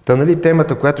 Та нали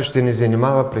темата, която ще ни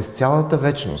занимава през цялата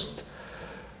вечност,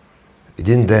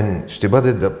 един ден ще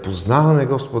бъде да познаваме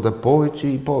Господа повече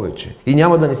и повече. И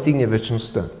няма да ни стигне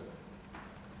вечността.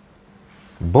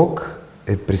 Бог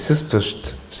е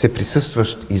присъстващ,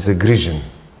 всеприсъстващ и загрижен.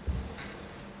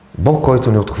 Бог,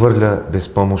 който не отхвърля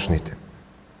безпомощните.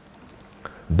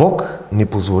 Бог ни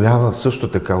позволява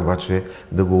също така обаче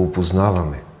да го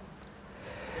опознаваме.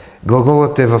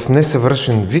 Глаголът е в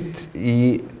несъвършен вид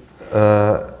и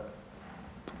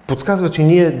подсказва, че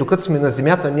ние, докато сме на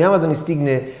земята, няма да ни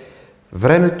стигне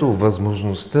времето,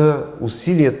 възможността,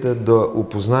 усилията да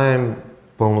опознаем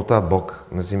пълнота Бог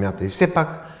на земята. И все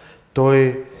пак Той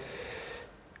е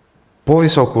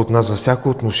по-високо от нас във всяко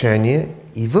отношение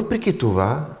и въпреки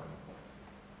това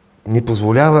ни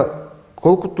позволява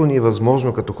колкото ни е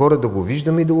възможно като хора да го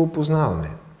виждаме и да го опознаваме.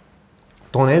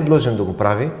 То не е длъжен да го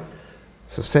прави,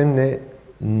 съвсем не,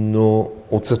 но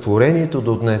от сътворението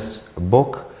до днес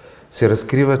Бог се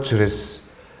разкрива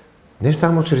не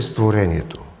само чрез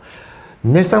творението,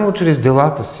 не само чрез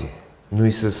делата си, но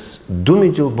и с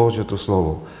думите от Божието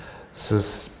Слово,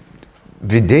 с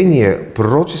видения,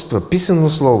 пророчества, писано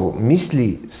слово,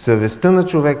 мисли, съвестта на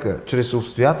човека, чрез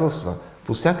обстоятелства,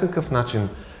 по всякакъв начин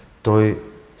Той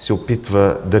се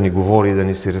опитва да ни говори, да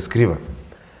ни се разкрива.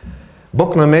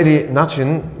 Бог намери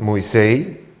начин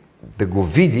Моисей да го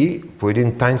види по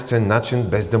един тайнствен начин,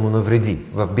 без да му навреди.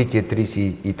 В Битие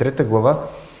 33 глава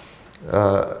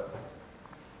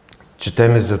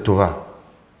четеме за това.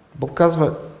 Бог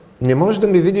казва: не можеш да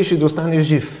ме видиш и да останеш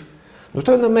жив. Но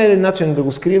той намери начин да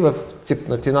го скрие в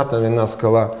цепнатината на една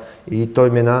скала и той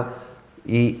мина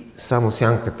и само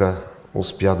сянката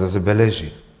успя да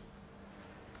забележи.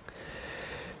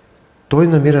 Той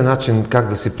намира начин как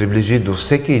да се приближи до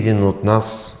всеки един от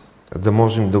нас, да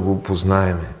можем да го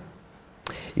познаеме.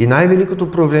 И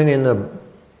най-великото проявление на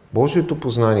Божието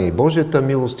познание и Божията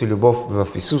милост и любов в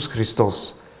Исус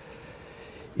Христос.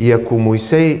 И ако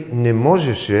Моисей не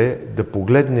можеше да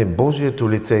погледне Божието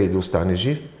лице и да остане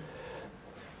жив,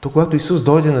 то когато Исус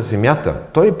дойде на земята,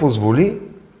 Той позволи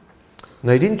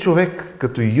на един човек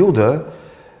като Юда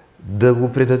да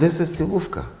го предаде с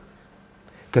целувка.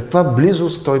 Каква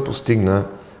близост Той постигна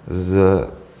за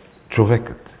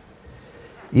човекът.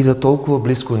 И да толкова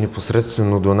близко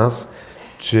непосредствено до нас,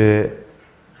 че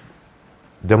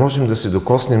да можем да се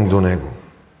докоснем до Него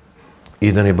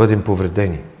и да не бъдем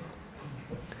повредени.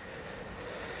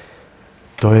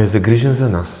 Той е загрижен за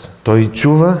нас. Той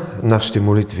чува нашите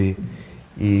молитви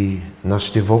и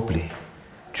нашите вопли.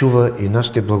 Чува и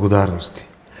нашите благодарности.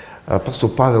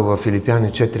 Апостол Павел в Филипяни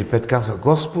 4:5 казва: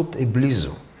 Господ е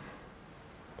близо.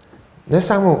 Не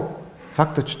само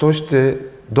факта, че Той ще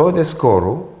дойде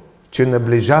скоро, че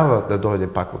наближава да дойде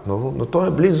пак отново, но Той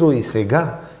е близо и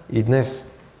сега, и днес.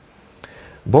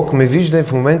 Бог ме вижда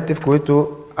в моментите, в които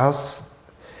аз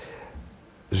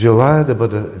желая да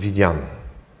бъда видян.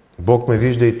 Бог ме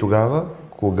вижда и тогава,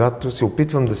 когато се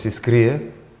опитвам да се скрия,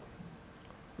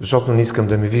 защото не искам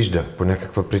да ме вижда по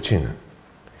някаква причина.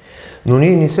 Но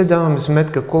ние не се даваме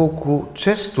сметка колко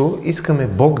често искаме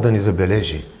Бог да ни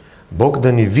забележи, Бог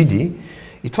да ни види,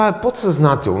 и това е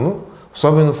подсъзнателно,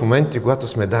 особено в моментите, когато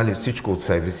сме дали всичко от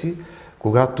себе си,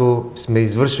 когато сме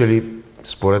извършили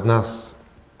според нас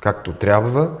както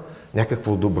трябва,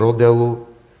 някакво добро дело,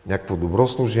 някакво добро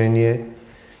служение.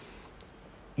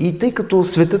 И тъй като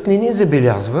светът не ни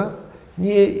забелязва,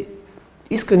 ние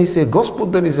иска ни се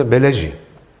Господ да ни забележи.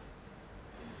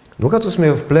 Но когато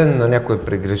сме в плен на някое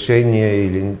прегрешение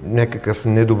или някакъв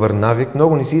недобър навик,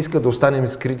 много ни се иска да останем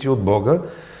скрити от Бога,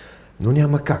 но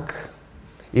няма как.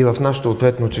 и в нашето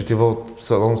ответно четиво от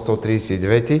Псалом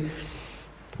 139,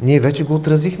 ние вече го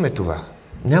отразихме това.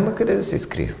 Няма къде да се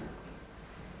скрие.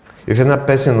 И в една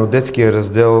песен от детския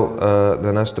раздел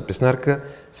на нашата песнарка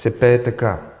се пее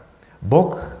така: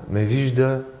 Бог ме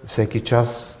вижда всеки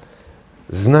час,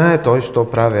 знае Той,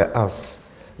 що правя аз,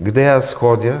 къде аз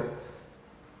ходя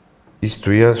и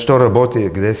стоя, що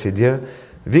работя, къде седя,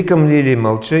 викам ли или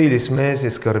мълча, или смея се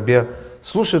скърбя,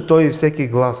 слуша Той всеки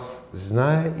глас,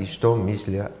 знае и що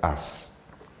мисля аз.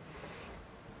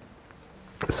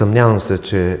 Съмнявам се,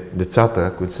 че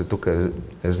децата, които са тук,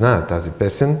 знаят тази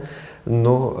песен,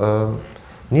 но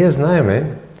ние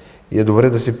знаеме и е добре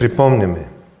да си припомняме.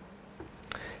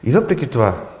 И въпреки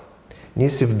това, ние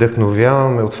се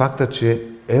вдъхновяваме от факта, че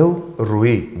Ел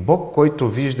Руи, Бог, който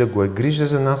вижда, го е грижа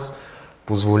за нас,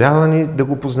 позволява ни да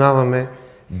го познаваме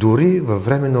дори във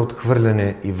време на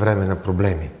отхвърляне и време на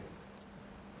проблеми.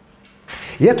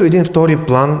 И ето един втори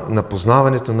план на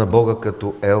познаването на Бога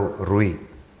като Ел Руи.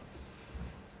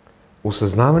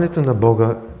 Осъзнаването на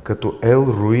Бога като Ел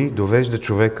Руи довежда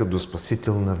човека до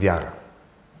спасителна вяра.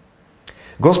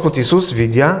 Господ Исус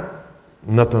видя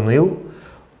Натанаил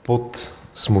под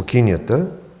смокинята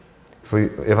в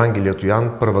Евангелието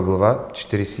Йоан, 1 глава,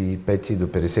 45 до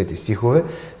 50 стихове,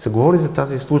 се говори за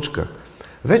тази случка.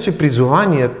 Вече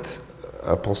призованият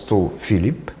апостол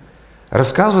Филип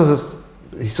разказва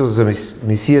за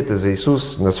мисията за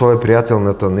Исус на своя приятел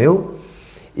Натанаил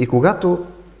и когато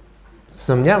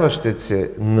съмняващият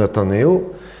се Натанаил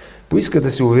поиска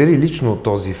да се увери лично от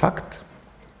този факт,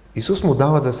 Исус му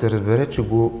дава да се разбере, че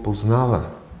го познава.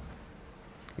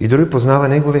 И дори познава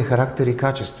неговия характер и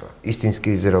качества. Истински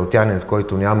израелтянин, в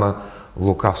който няма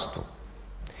лукавство.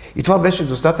 И това беше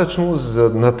достатъчно за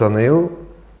Натанаил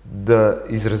да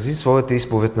изрази своята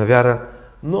изповед на вяра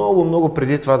много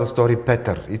преди това да стори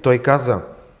Петър. И той каза: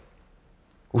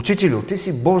 Учителю, ти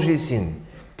си Божий син,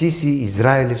 ти си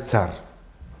Израилев цар.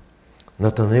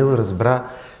 Натанаил разбра,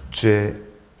 че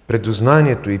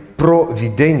предознанието и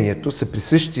провидението са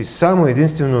присъщи само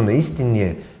единствено на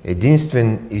истинния,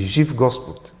 единствен и жив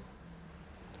Господ.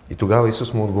 И тогава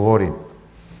Исус му отговори: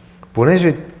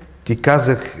 понеже ти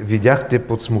казах, видяхте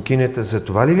под смокинята, за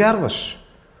това ли вярваш?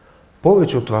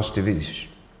 Повече от това ще видиш.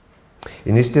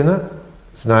 И наистина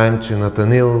знаем, че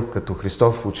Натанаил, като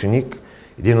Христов ученик,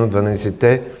 един от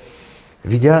 12-те,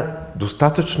 видя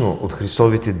достатъчно от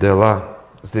Христовите дела,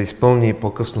 за да изпълни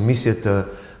по-късно мисията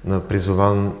на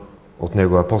призован от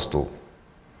него апостол.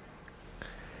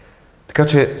 Така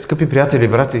че, скъпи приятели,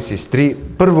 брати и сестри,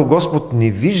 първо Господ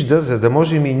ни вижда, за да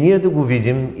можем и ние да го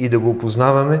видим и да го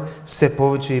опознаваме все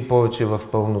повече и повече в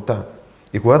пълнота.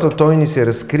 И когато Той ни се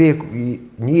разкрие и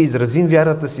ние изразим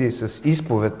вярата си с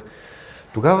изповед,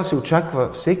 тогава се очаква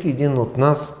всеки един от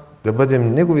нас да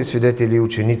бъдем Негови свидетели и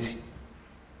ученици.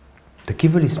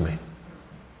 Такива ли сме?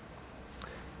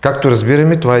 Както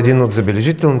разбираме, това е един от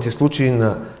забележителните случаи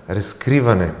на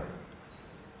разкриване.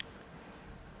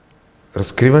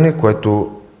 Разкриване,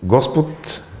 което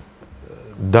Господ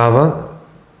дава,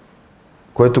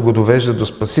 което го довежда до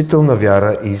спасителна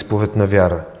вяра и изповед на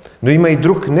вяра. Но има и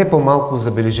друг не по-малко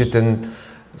забележителен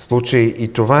случай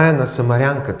и това е на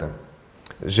самарянката.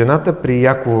 Жената при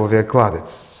Якововия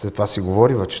кладец. За това си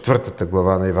говори в 4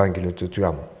 глава на Евангелието от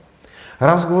Йоан.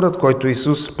 Разговорът, който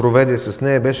Исус проведе с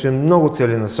нея, беше много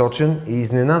целенасочен и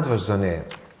изненадващ за нея.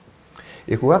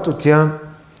 И когато тя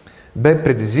бе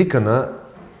предизвикана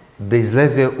да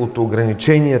излезе от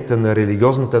ограниченията на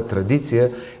религиозната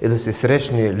традиция и да се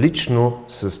срещне лично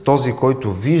с този,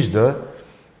 който вижда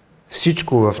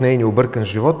всичко в нейния объркан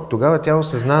живот, тогава тя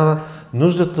осъзнава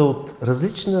нуждата от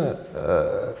различна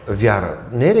вяра.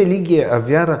 Не религия, а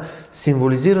вяра,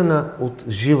 символизирана от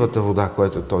живата вода,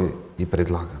 която Той й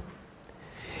предлага.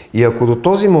 И ако до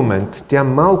този момент тя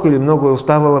малко или много е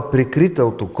оставала прикрита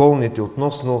от околните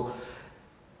относно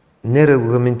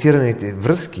нерегламентираните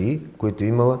връзки, които е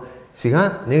имала,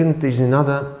 сега нейната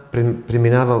изненада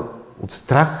преминава от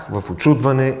страх в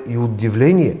очудване и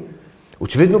удивление.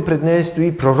 Очевидно пред нея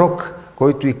стои пророк,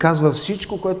 който й казва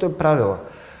всичко, което е правила,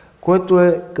 което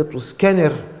е като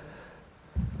скенер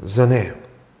за нея.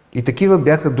 И такива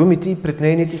бяха думите и пред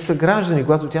нейните съграждани,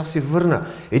 когато тя се върна.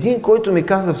 Един, който ми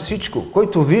каза всичко,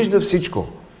 който вижда всичко.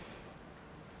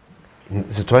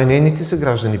 Затова и нейните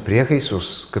съграждани приеха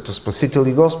Исус като Спасител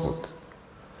и Господ.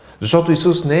 Защото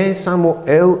Исус не е само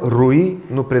Ел Руи,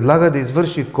 но предлага да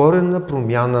извърши коренна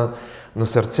промяна на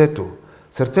сърцето.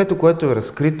 Сърцето, което е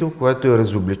разкрито, което е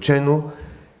разобличено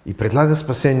и предлага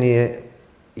спасение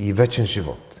и вечен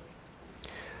живот.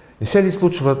 Не се ли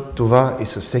случва това и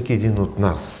със всеки един от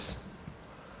нас?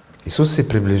 Исус се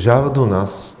приближава до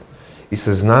нас и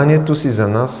съзнанието си за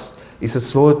нас и със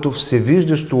своето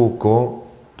всевиждащо око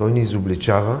Той ни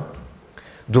изобличава,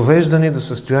 довежда ни до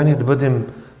състояние да бъдем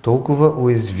толкова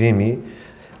уязвими,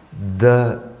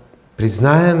 да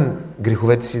признаем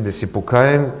греховете си, да се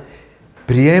покаем,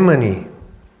 приема ни,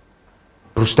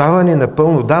 прощава ни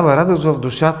напълно, дава радост в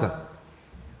душата.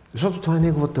 Защото това е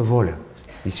Неговата воля.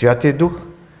 И Святия Дух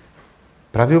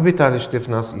прави обиталище в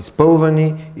нас, изпълва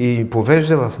ни и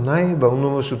повежда в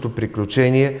най-вълнуващото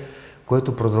приключение,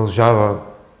 което продължава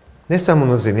не само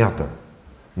на земята,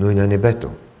 но и на небето.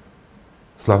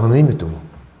 Слава на името Му!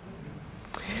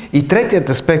 И третият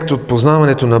аспект от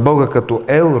познаването на Бога като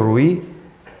Ел Руи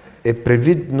е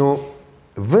привидно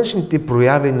външните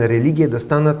прояви на религия да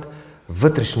станат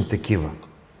вътрешни такива.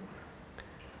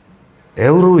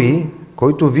 Ел Руи,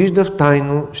 който вижда в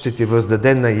тайно, ще ти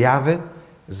въздаде наяве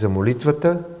за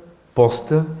молитвата,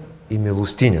 поста и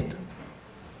милостинята.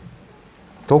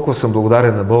 Толкова съм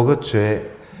благодарен на Бога, че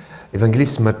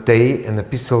евангелист Матей е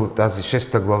написал тази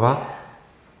 6 глава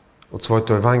от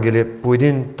своето Евангелие по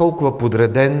един толкова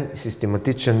подреден и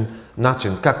систематичен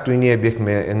начин, както и ние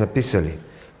бихме е написали.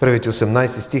 Първите 18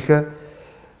 стиха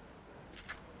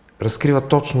разкрива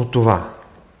точно това.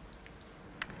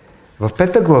 В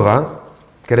 5 глава,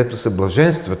 където са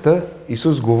блаженствата,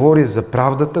 Исус говори за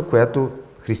правдата, която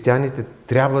християните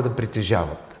трябва да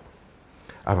притежават.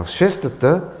 А в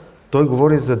 6-та Той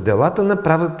говори за делата на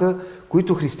правдата,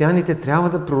 които християните трябва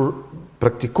да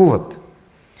практикуват.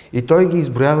 И Той ги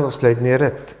изброява в следния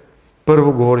ред.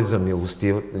 Първо говори за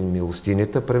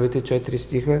милостинята, първите 4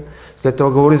 стиха. След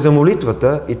това говори за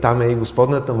молитвата и там е и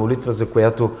Господната молитва, за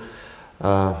която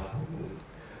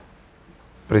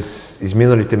през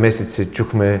изминалите месеци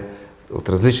чухме от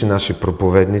различни наши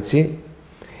проповедници.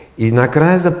 И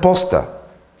накрая за поста.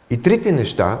 И трите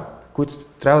неща, които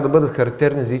трябва да бъдат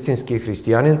характерни за истинския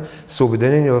християнин, са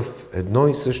обединени в едно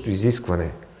и също изискване.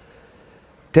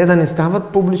 Те да не стават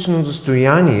публично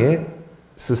достояние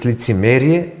с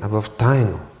лицемерие, а в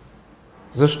тайно.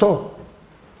 Защо?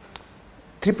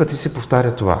 3 пъти се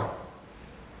повтаря това.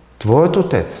 Твоят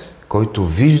Отец, който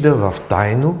вижда в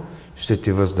тайно, ще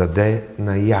ти въздаде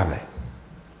наяве.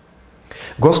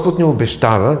 Господ ни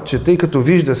обещава, че тъй като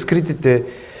вижда скритите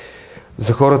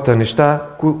за хората неща,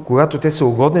 когато те са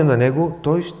угодни на Него,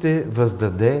 Той ще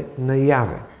въздаде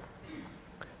наяве.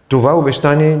 Това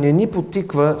обещание не ни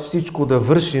потиква всичко да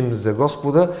вършим за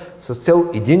Господа с цел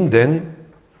един ден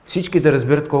всички да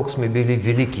разберат колко сме били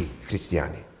велики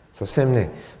християни. Съвсем не.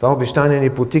 Това обещание ни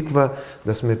потиква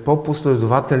да сме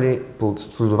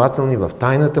по-последователни в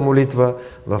тайната молитва,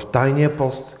 в тайния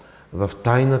пост, в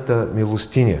тайната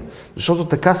милостиня. Защото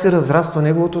така се разраства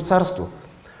Неговото царство.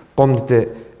 Помните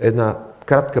една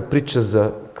кратка притча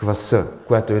за кваса,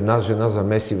 която една жена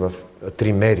замеси в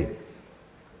 3 мери.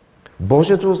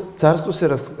 Божието царство се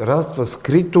разраства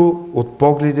скрито от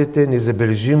погледите,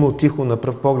 незабележимо, тихо на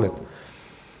пръв поглед.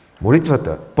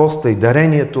 Молитвата, поста и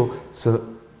дарението са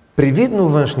привидно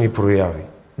външни прояви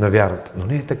на вярата, но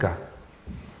не е така.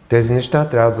 Тези неща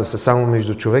трябва да са само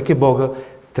между човек и Бога,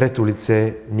 трето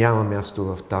лице няма място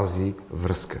в тази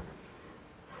връзка.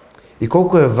 И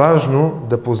колко е важно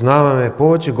да познаваме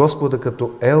повече Господа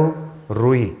като Ел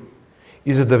Руи.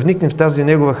 И за да вникнем в тази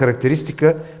Негова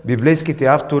характеристика, библейските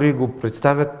автори го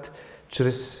представят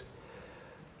чрез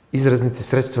изразните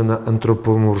средства на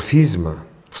антропоморфизма.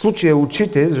 В случая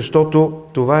очите, защото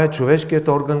това е човешкият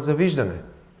орган за виждане.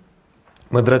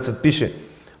 Мъдрецът пише: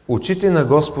 очите на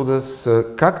Господа са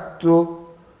както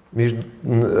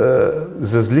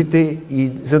за злите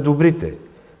и за добрите.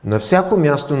 На всяко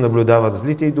място наблюдават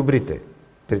злите и добрите.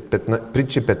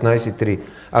 Притчи 15.3.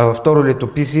 А във второ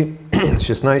летописи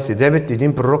 16.9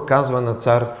 един пророк казва на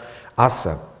цар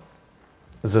Аса: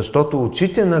 защото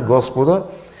очите на Господа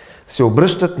се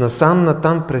обръщат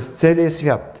насам-натам през целия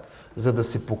свят, за да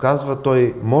се показва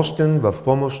Той мощен в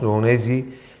помощ на онези,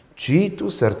 чието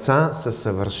сърца са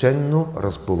съвършенно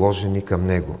разположени към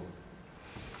Него.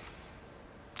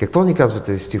 Какво ни казват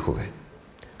тези стихове?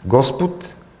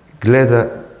 Господ гледа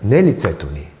не лицето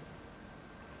ни.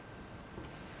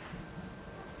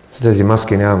 С тези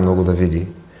маски няма много да види,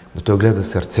 но Той гледа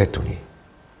сърцето ни.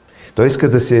 Той иска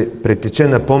да се претече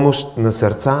на помощ на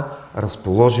сърца,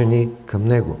 разположени към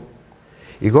Него.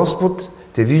 И Господ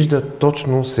те вижда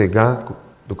точно сега,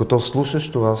 докато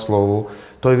слушаш това слово.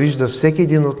 Той вижда всеки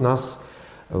един от нас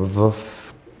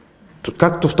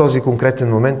както в този конкретен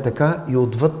момент, така и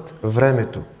отвъд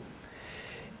времето.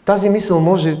 Тази мисъл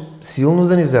може силно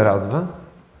да ни зарадва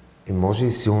и може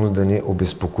и силно да ни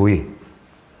обезпокои.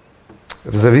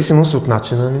 В зависимост от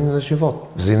начина ни на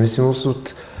живот, в зависимост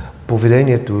от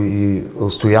поведението и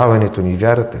устояването ни,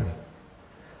 вярата ни.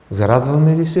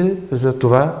 Зарадваме ли се за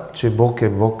това, че Бог е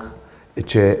Бог,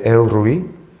 че е Ел Руи,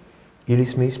 или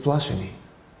сме изплашени?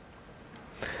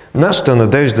 Нашата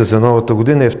надежда за новата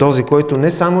година е в този, който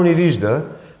не само ни вижда,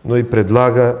 но и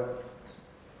предлага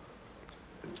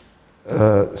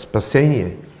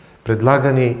спасение,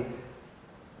 предлага ни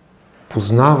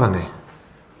познаване.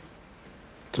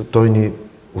 Той ни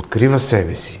открива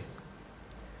себе си.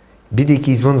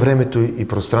 Бидейки извън времето и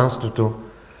пространството,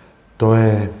 той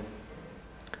е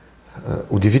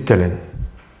удивителен.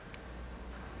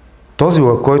 Този,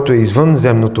 който е извън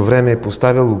земното време, е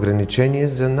поставил ограничение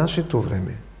за нашето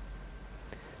време.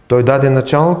 Той даде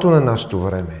началото на нашето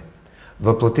време.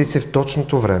 Въплати се в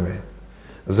точното време.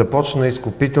 Започна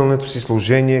изкупителното си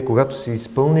служение, когато се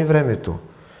изпълни времето.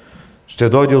 Ще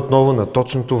дойде отново на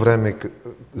точното време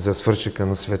за свършека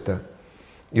на света.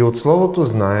 И от Словото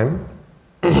знаем,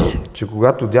 че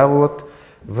когато дяволът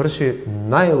върши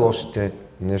най-лошите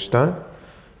неща,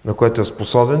 на което е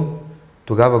способен,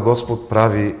 тогава Господ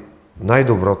прави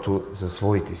най-доброто за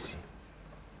своите си.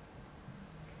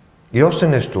 И още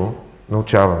нещо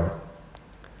научаваме.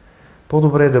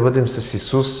 По-добре е да бъдем с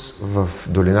Исус в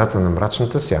долината на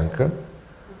мрачната сянка,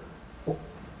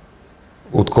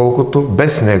 отколкото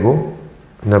без Него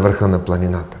на върха на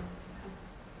планината.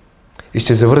 И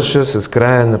ще завърша с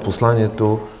края на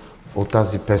посланието от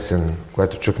тази песен,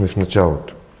 която чухме в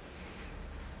началото.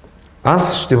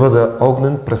 Аз ще бъда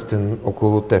огнен пръстен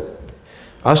около теб.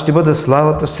 Аз ще бъда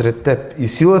славата сред теб и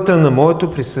силата на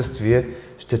моето присъствие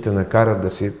ще те накара да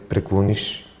се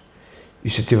преклониш. И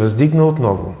ще ти въздигна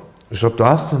отново, защото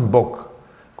аз съм Бог,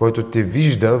 който те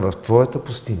вижда в твоята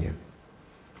пустиня.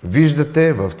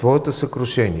 Виждате в твоето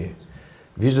съкрушение.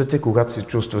 Виждате, когато се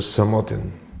чувстваш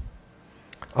самотен.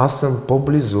 Аз съм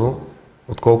по-близо,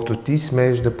 отколкото ти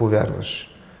смееш да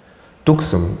повярваш. Тук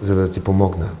съм, за да ти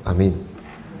помогна. Амин.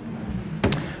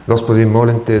 Господи,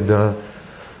 молим те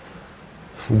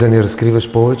да ни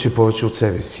разкриваш повече и повече от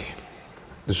себе си.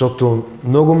 Защото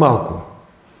много малко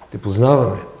те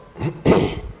познаваме.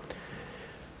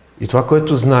 И това,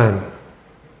 което знаем,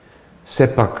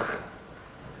 все пак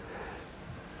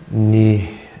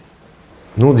ни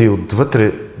нуди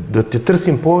отвътре да те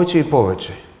търсим повече и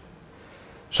повече.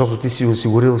 Защото ти си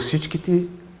осигурил всичките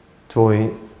твои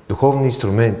духовни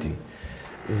инструменти,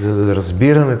 за да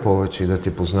разбираме повече и да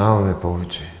те познаваме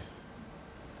повече.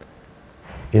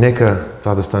 И нека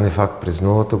това да стане факт през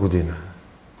новата година.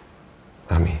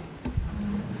 Амин.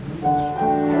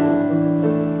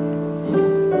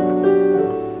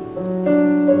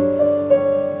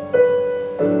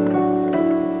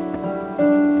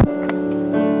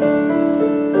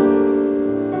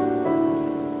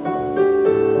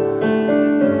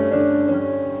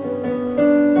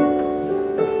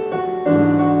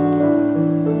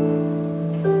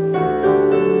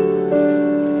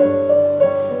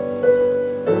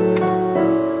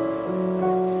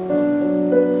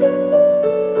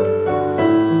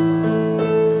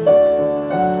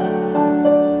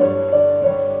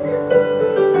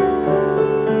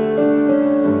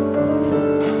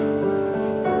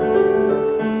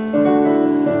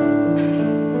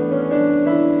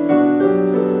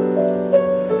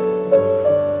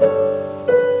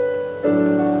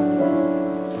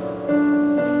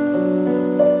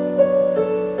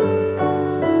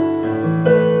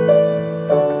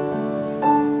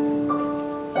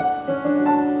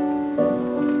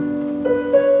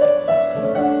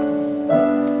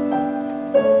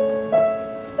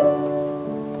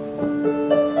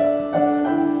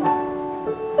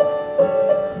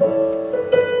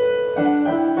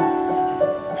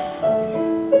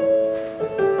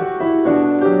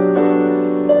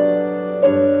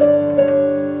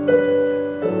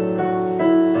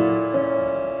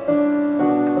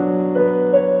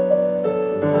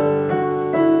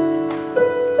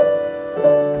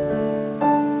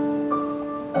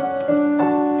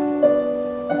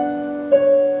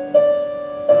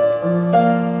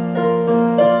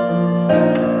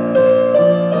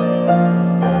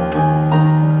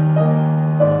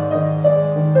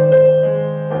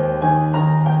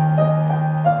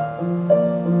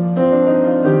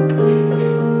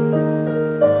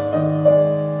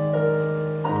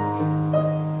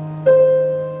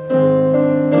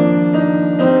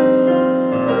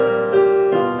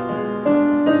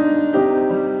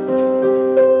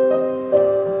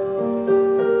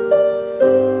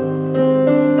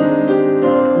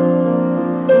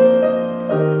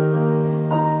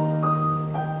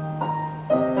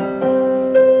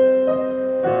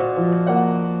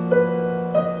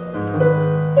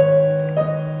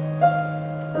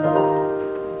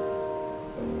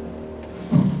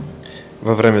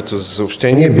 Във времето за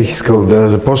съобщение бих искал да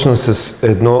започна с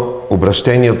едно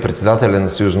обращение от председателя на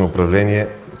Съюзно управление,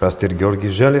 пастир Георги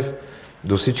Желев,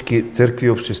 до всички църкви и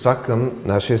общества към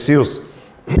нашия съюз.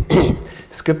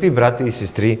 Скъпи брати и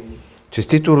сестри,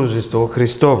 честито Рождество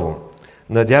Христово!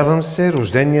 Надявам се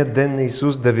рожденият ден на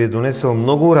Исус да ви е донесъл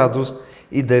много радост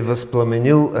и да е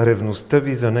възпламенил ревността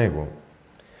ви за Него.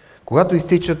 Когато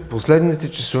изтичат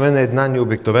последните часове на една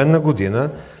необикновена година,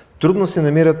 трудно се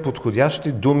намират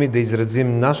подходящи думи да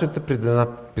изразим нашата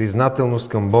признателност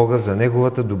към Бога за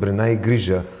Неговата добрина и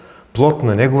грижа, плод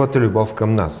на Неговата любов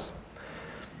към нас.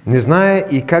 Не зная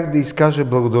и как да изкажа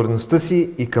благодарността си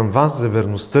и към вас за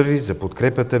верността ви, за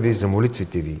подкрепата ви, за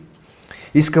молитвите ви.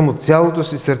 Искам от цялото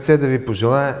си сърце да ви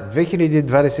пожелая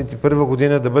 2021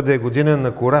 година да бъде година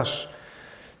на кураж,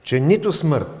 че нито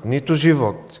смърт, нито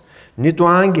живот, нито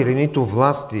ангели, нито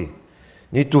власти,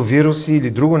 нито вируси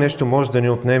или друго нещо може да ни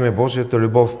отнеме Божията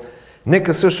любов.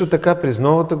 Нека също така през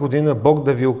новата година Бог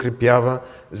да ви укрепява,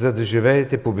 за да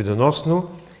живеете победоносно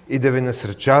и да ви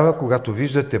насречава, когато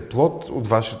виждате плод от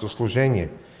вашето служение.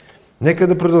 Нека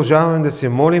да продължаваме да се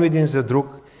молим един за друг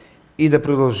и да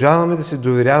продължаваме да се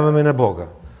доверяваме на Бога,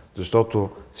 защото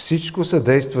всичко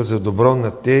съдейства за добро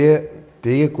на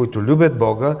тия, които любят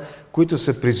Бога, които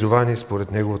са призовани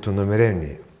според Неговото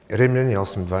намерение. Римляни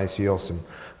 8:28.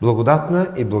 Благодатна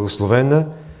и благословена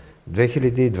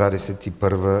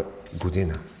 2021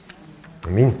 година.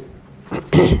 Амин.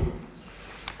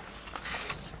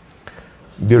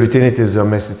 Бюлетините за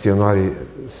месец януари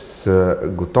са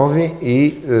готови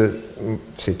и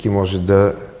всеки може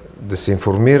да се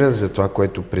информира за това,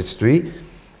 което предстои.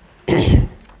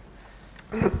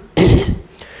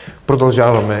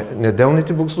 Продължаваме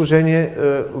неделните богослужения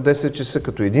от 10 часа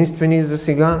като единствени за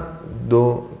сега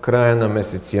до края на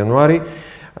месец януари.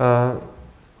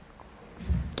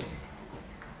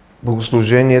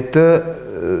 Богослуженията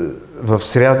в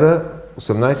сряда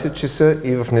 18 часа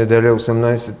и в неделя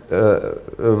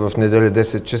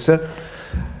 10 часа.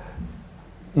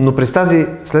 Но през тази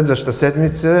следваща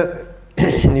седмица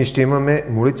ние ще имаме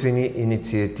молитвени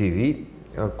инициативи,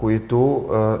 които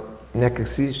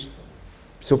някакси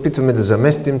се опитваме да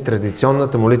заместим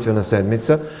традиционната молитвена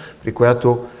седмица, при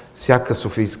която всяка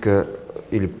софийска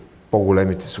или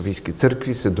по-големите софийски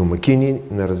църкви са домакини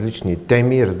на различни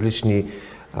теми, различни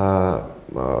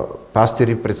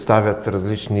пастири представят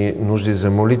различни нужди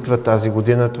за молитва. Тази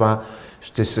година това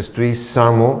ще се състои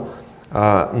само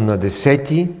на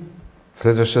 10-ти,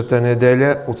 следващата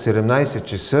неделя от 17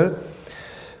 часа.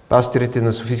 Пастирите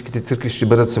на софийските църкви ще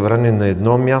бъдат събрани на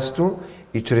едно място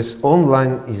и чрез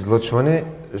онлайн излъчване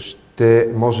ще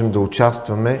можем да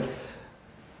участваме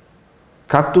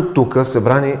както тук,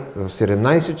 събрани в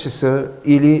 17 часа,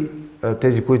 или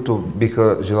тези, които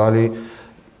биха желали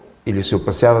или се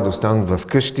опасяват да останат в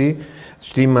къщи,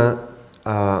 ще има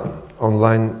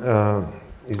онлайн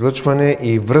излъчване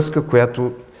и връзка,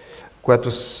 която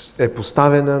е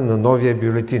поставена на новия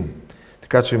бюлетин.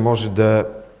 Така че може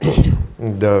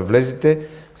да влезете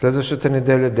следващата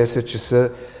неделя, 10 часа,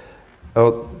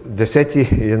 от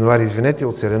 10 януари,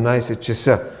 от 17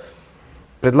 часа.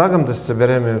 Предлагам да се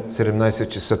съберем от 17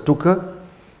 часа тук.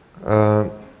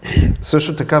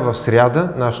 Също така в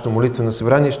сряда нашето молитвено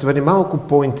събрание ще бъде малко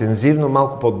по-интензивно,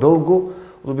 малко по-дълго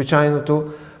от обичайното.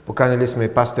 Поканили сме и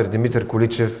пастор Димитър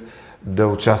Количев да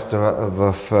участва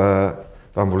в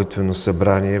това молитвено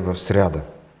събрание в сряда.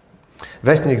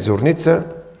 Вестник Зорница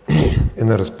е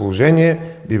на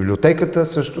разположение, библиотеката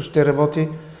също ще работи,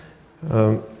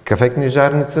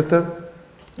 кафе-книжарницата,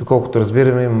 доколкото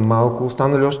разбираме, малко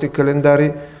останали още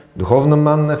календари, духовна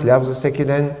манна, хляб за всеки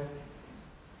ден,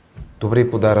 добри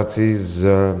подаръци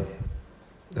за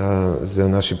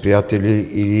наши приятели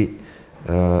и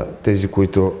тези,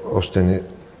 които още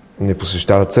не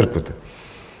посещават църквата.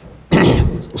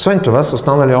 Освен това са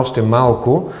останали още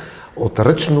малко от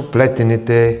ръчно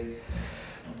плетените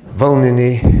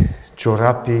вълнени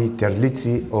чорапи и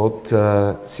терлици от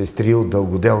сестри от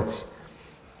Дългоделци.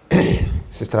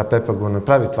 Сестра Пепа го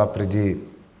направи това преди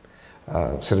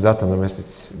в средата на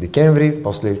месец декември,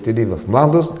 после отиде в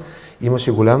Младост.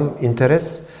 Имаше голям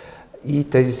интерес и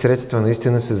тези средства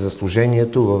наистина са за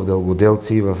служението в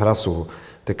Дългоделци и в Расово.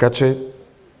 Така че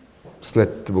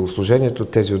след богослужението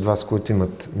тези от вас, които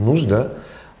имат нужда,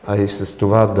 а и с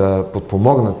това да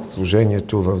подпомогнат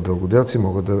служението в Дългоделци,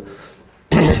 могат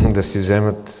да си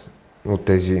вземат от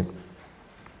тези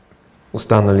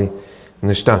останали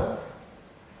неща.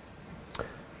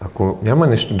 Ако няма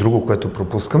нещо друго, което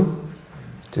пропускам,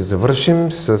 ще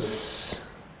завършим с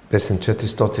песен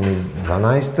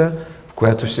 412, в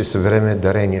която ще съберем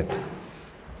даренията.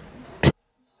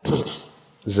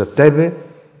 За Тебе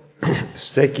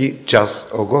всеки час,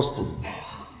 о Господи!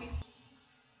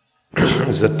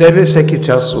 За Тебе всеки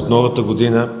час от новата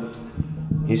година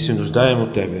и се нуждаем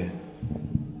от Тебе.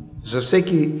 За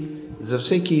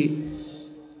всеки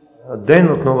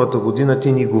ден от новата година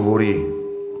Ти ни говори.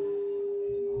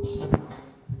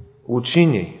 Учи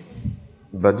ни,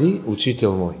 бъди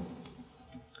учител мой.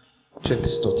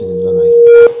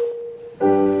 412.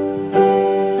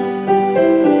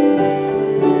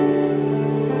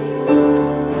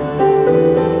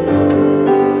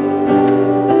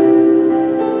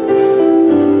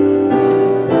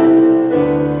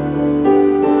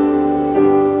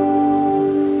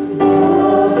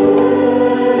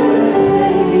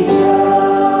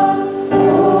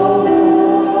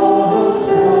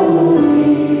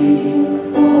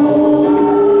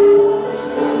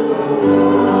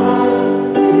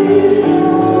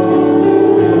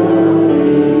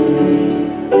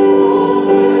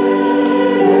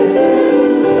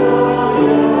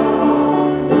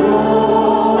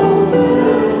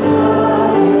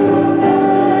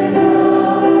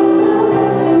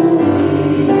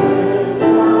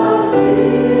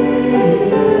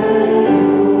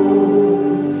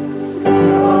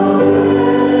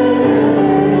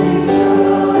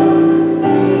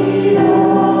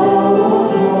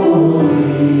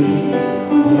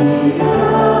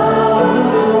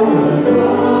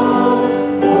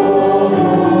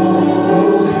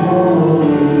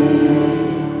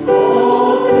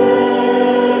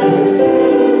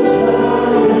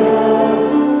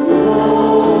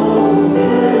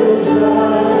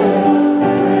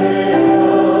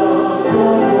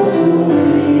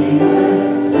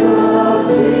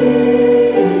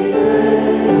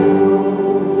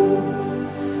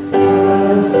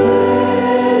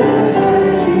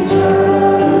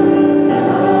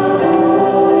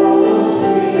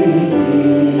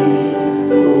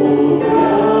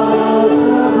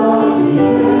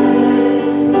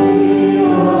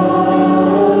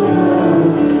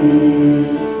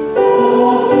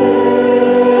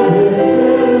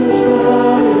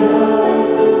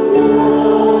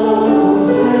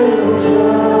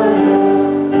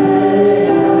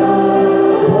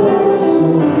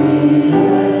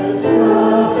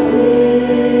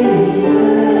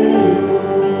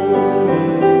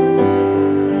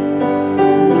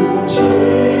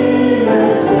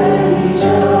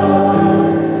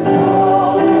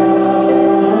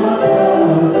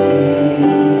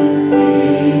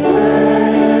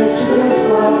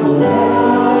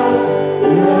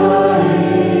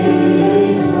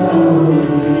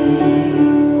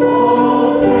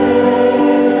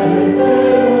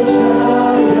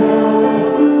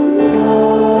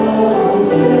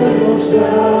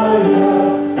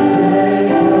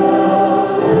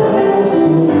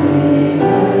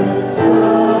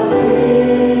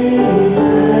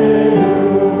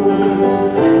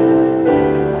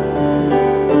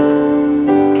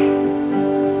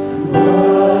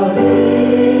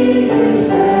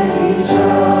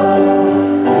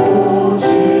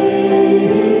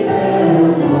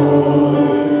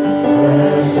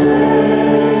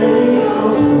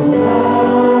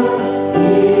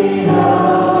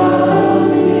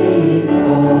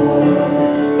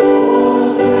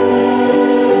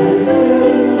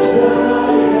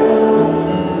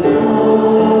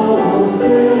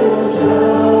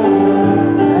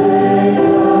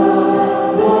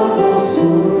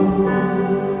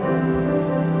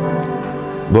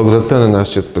 Благодатта на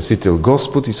нашия Спасител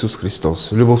Господ Исус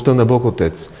Христос, любовта на Бог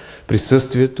Отец,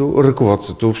 присъствието,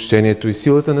 ръководството, общението и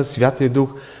силата на Святия Дух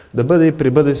да бъде и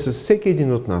пребъде с всеки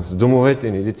един от нас,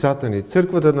 домовете ни, децата ни,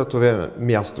 църквата на това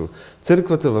място,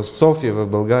 църквата в София, в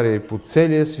България и по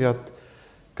целия свят,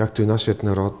 както и нашият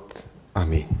народ.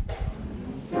 Амин.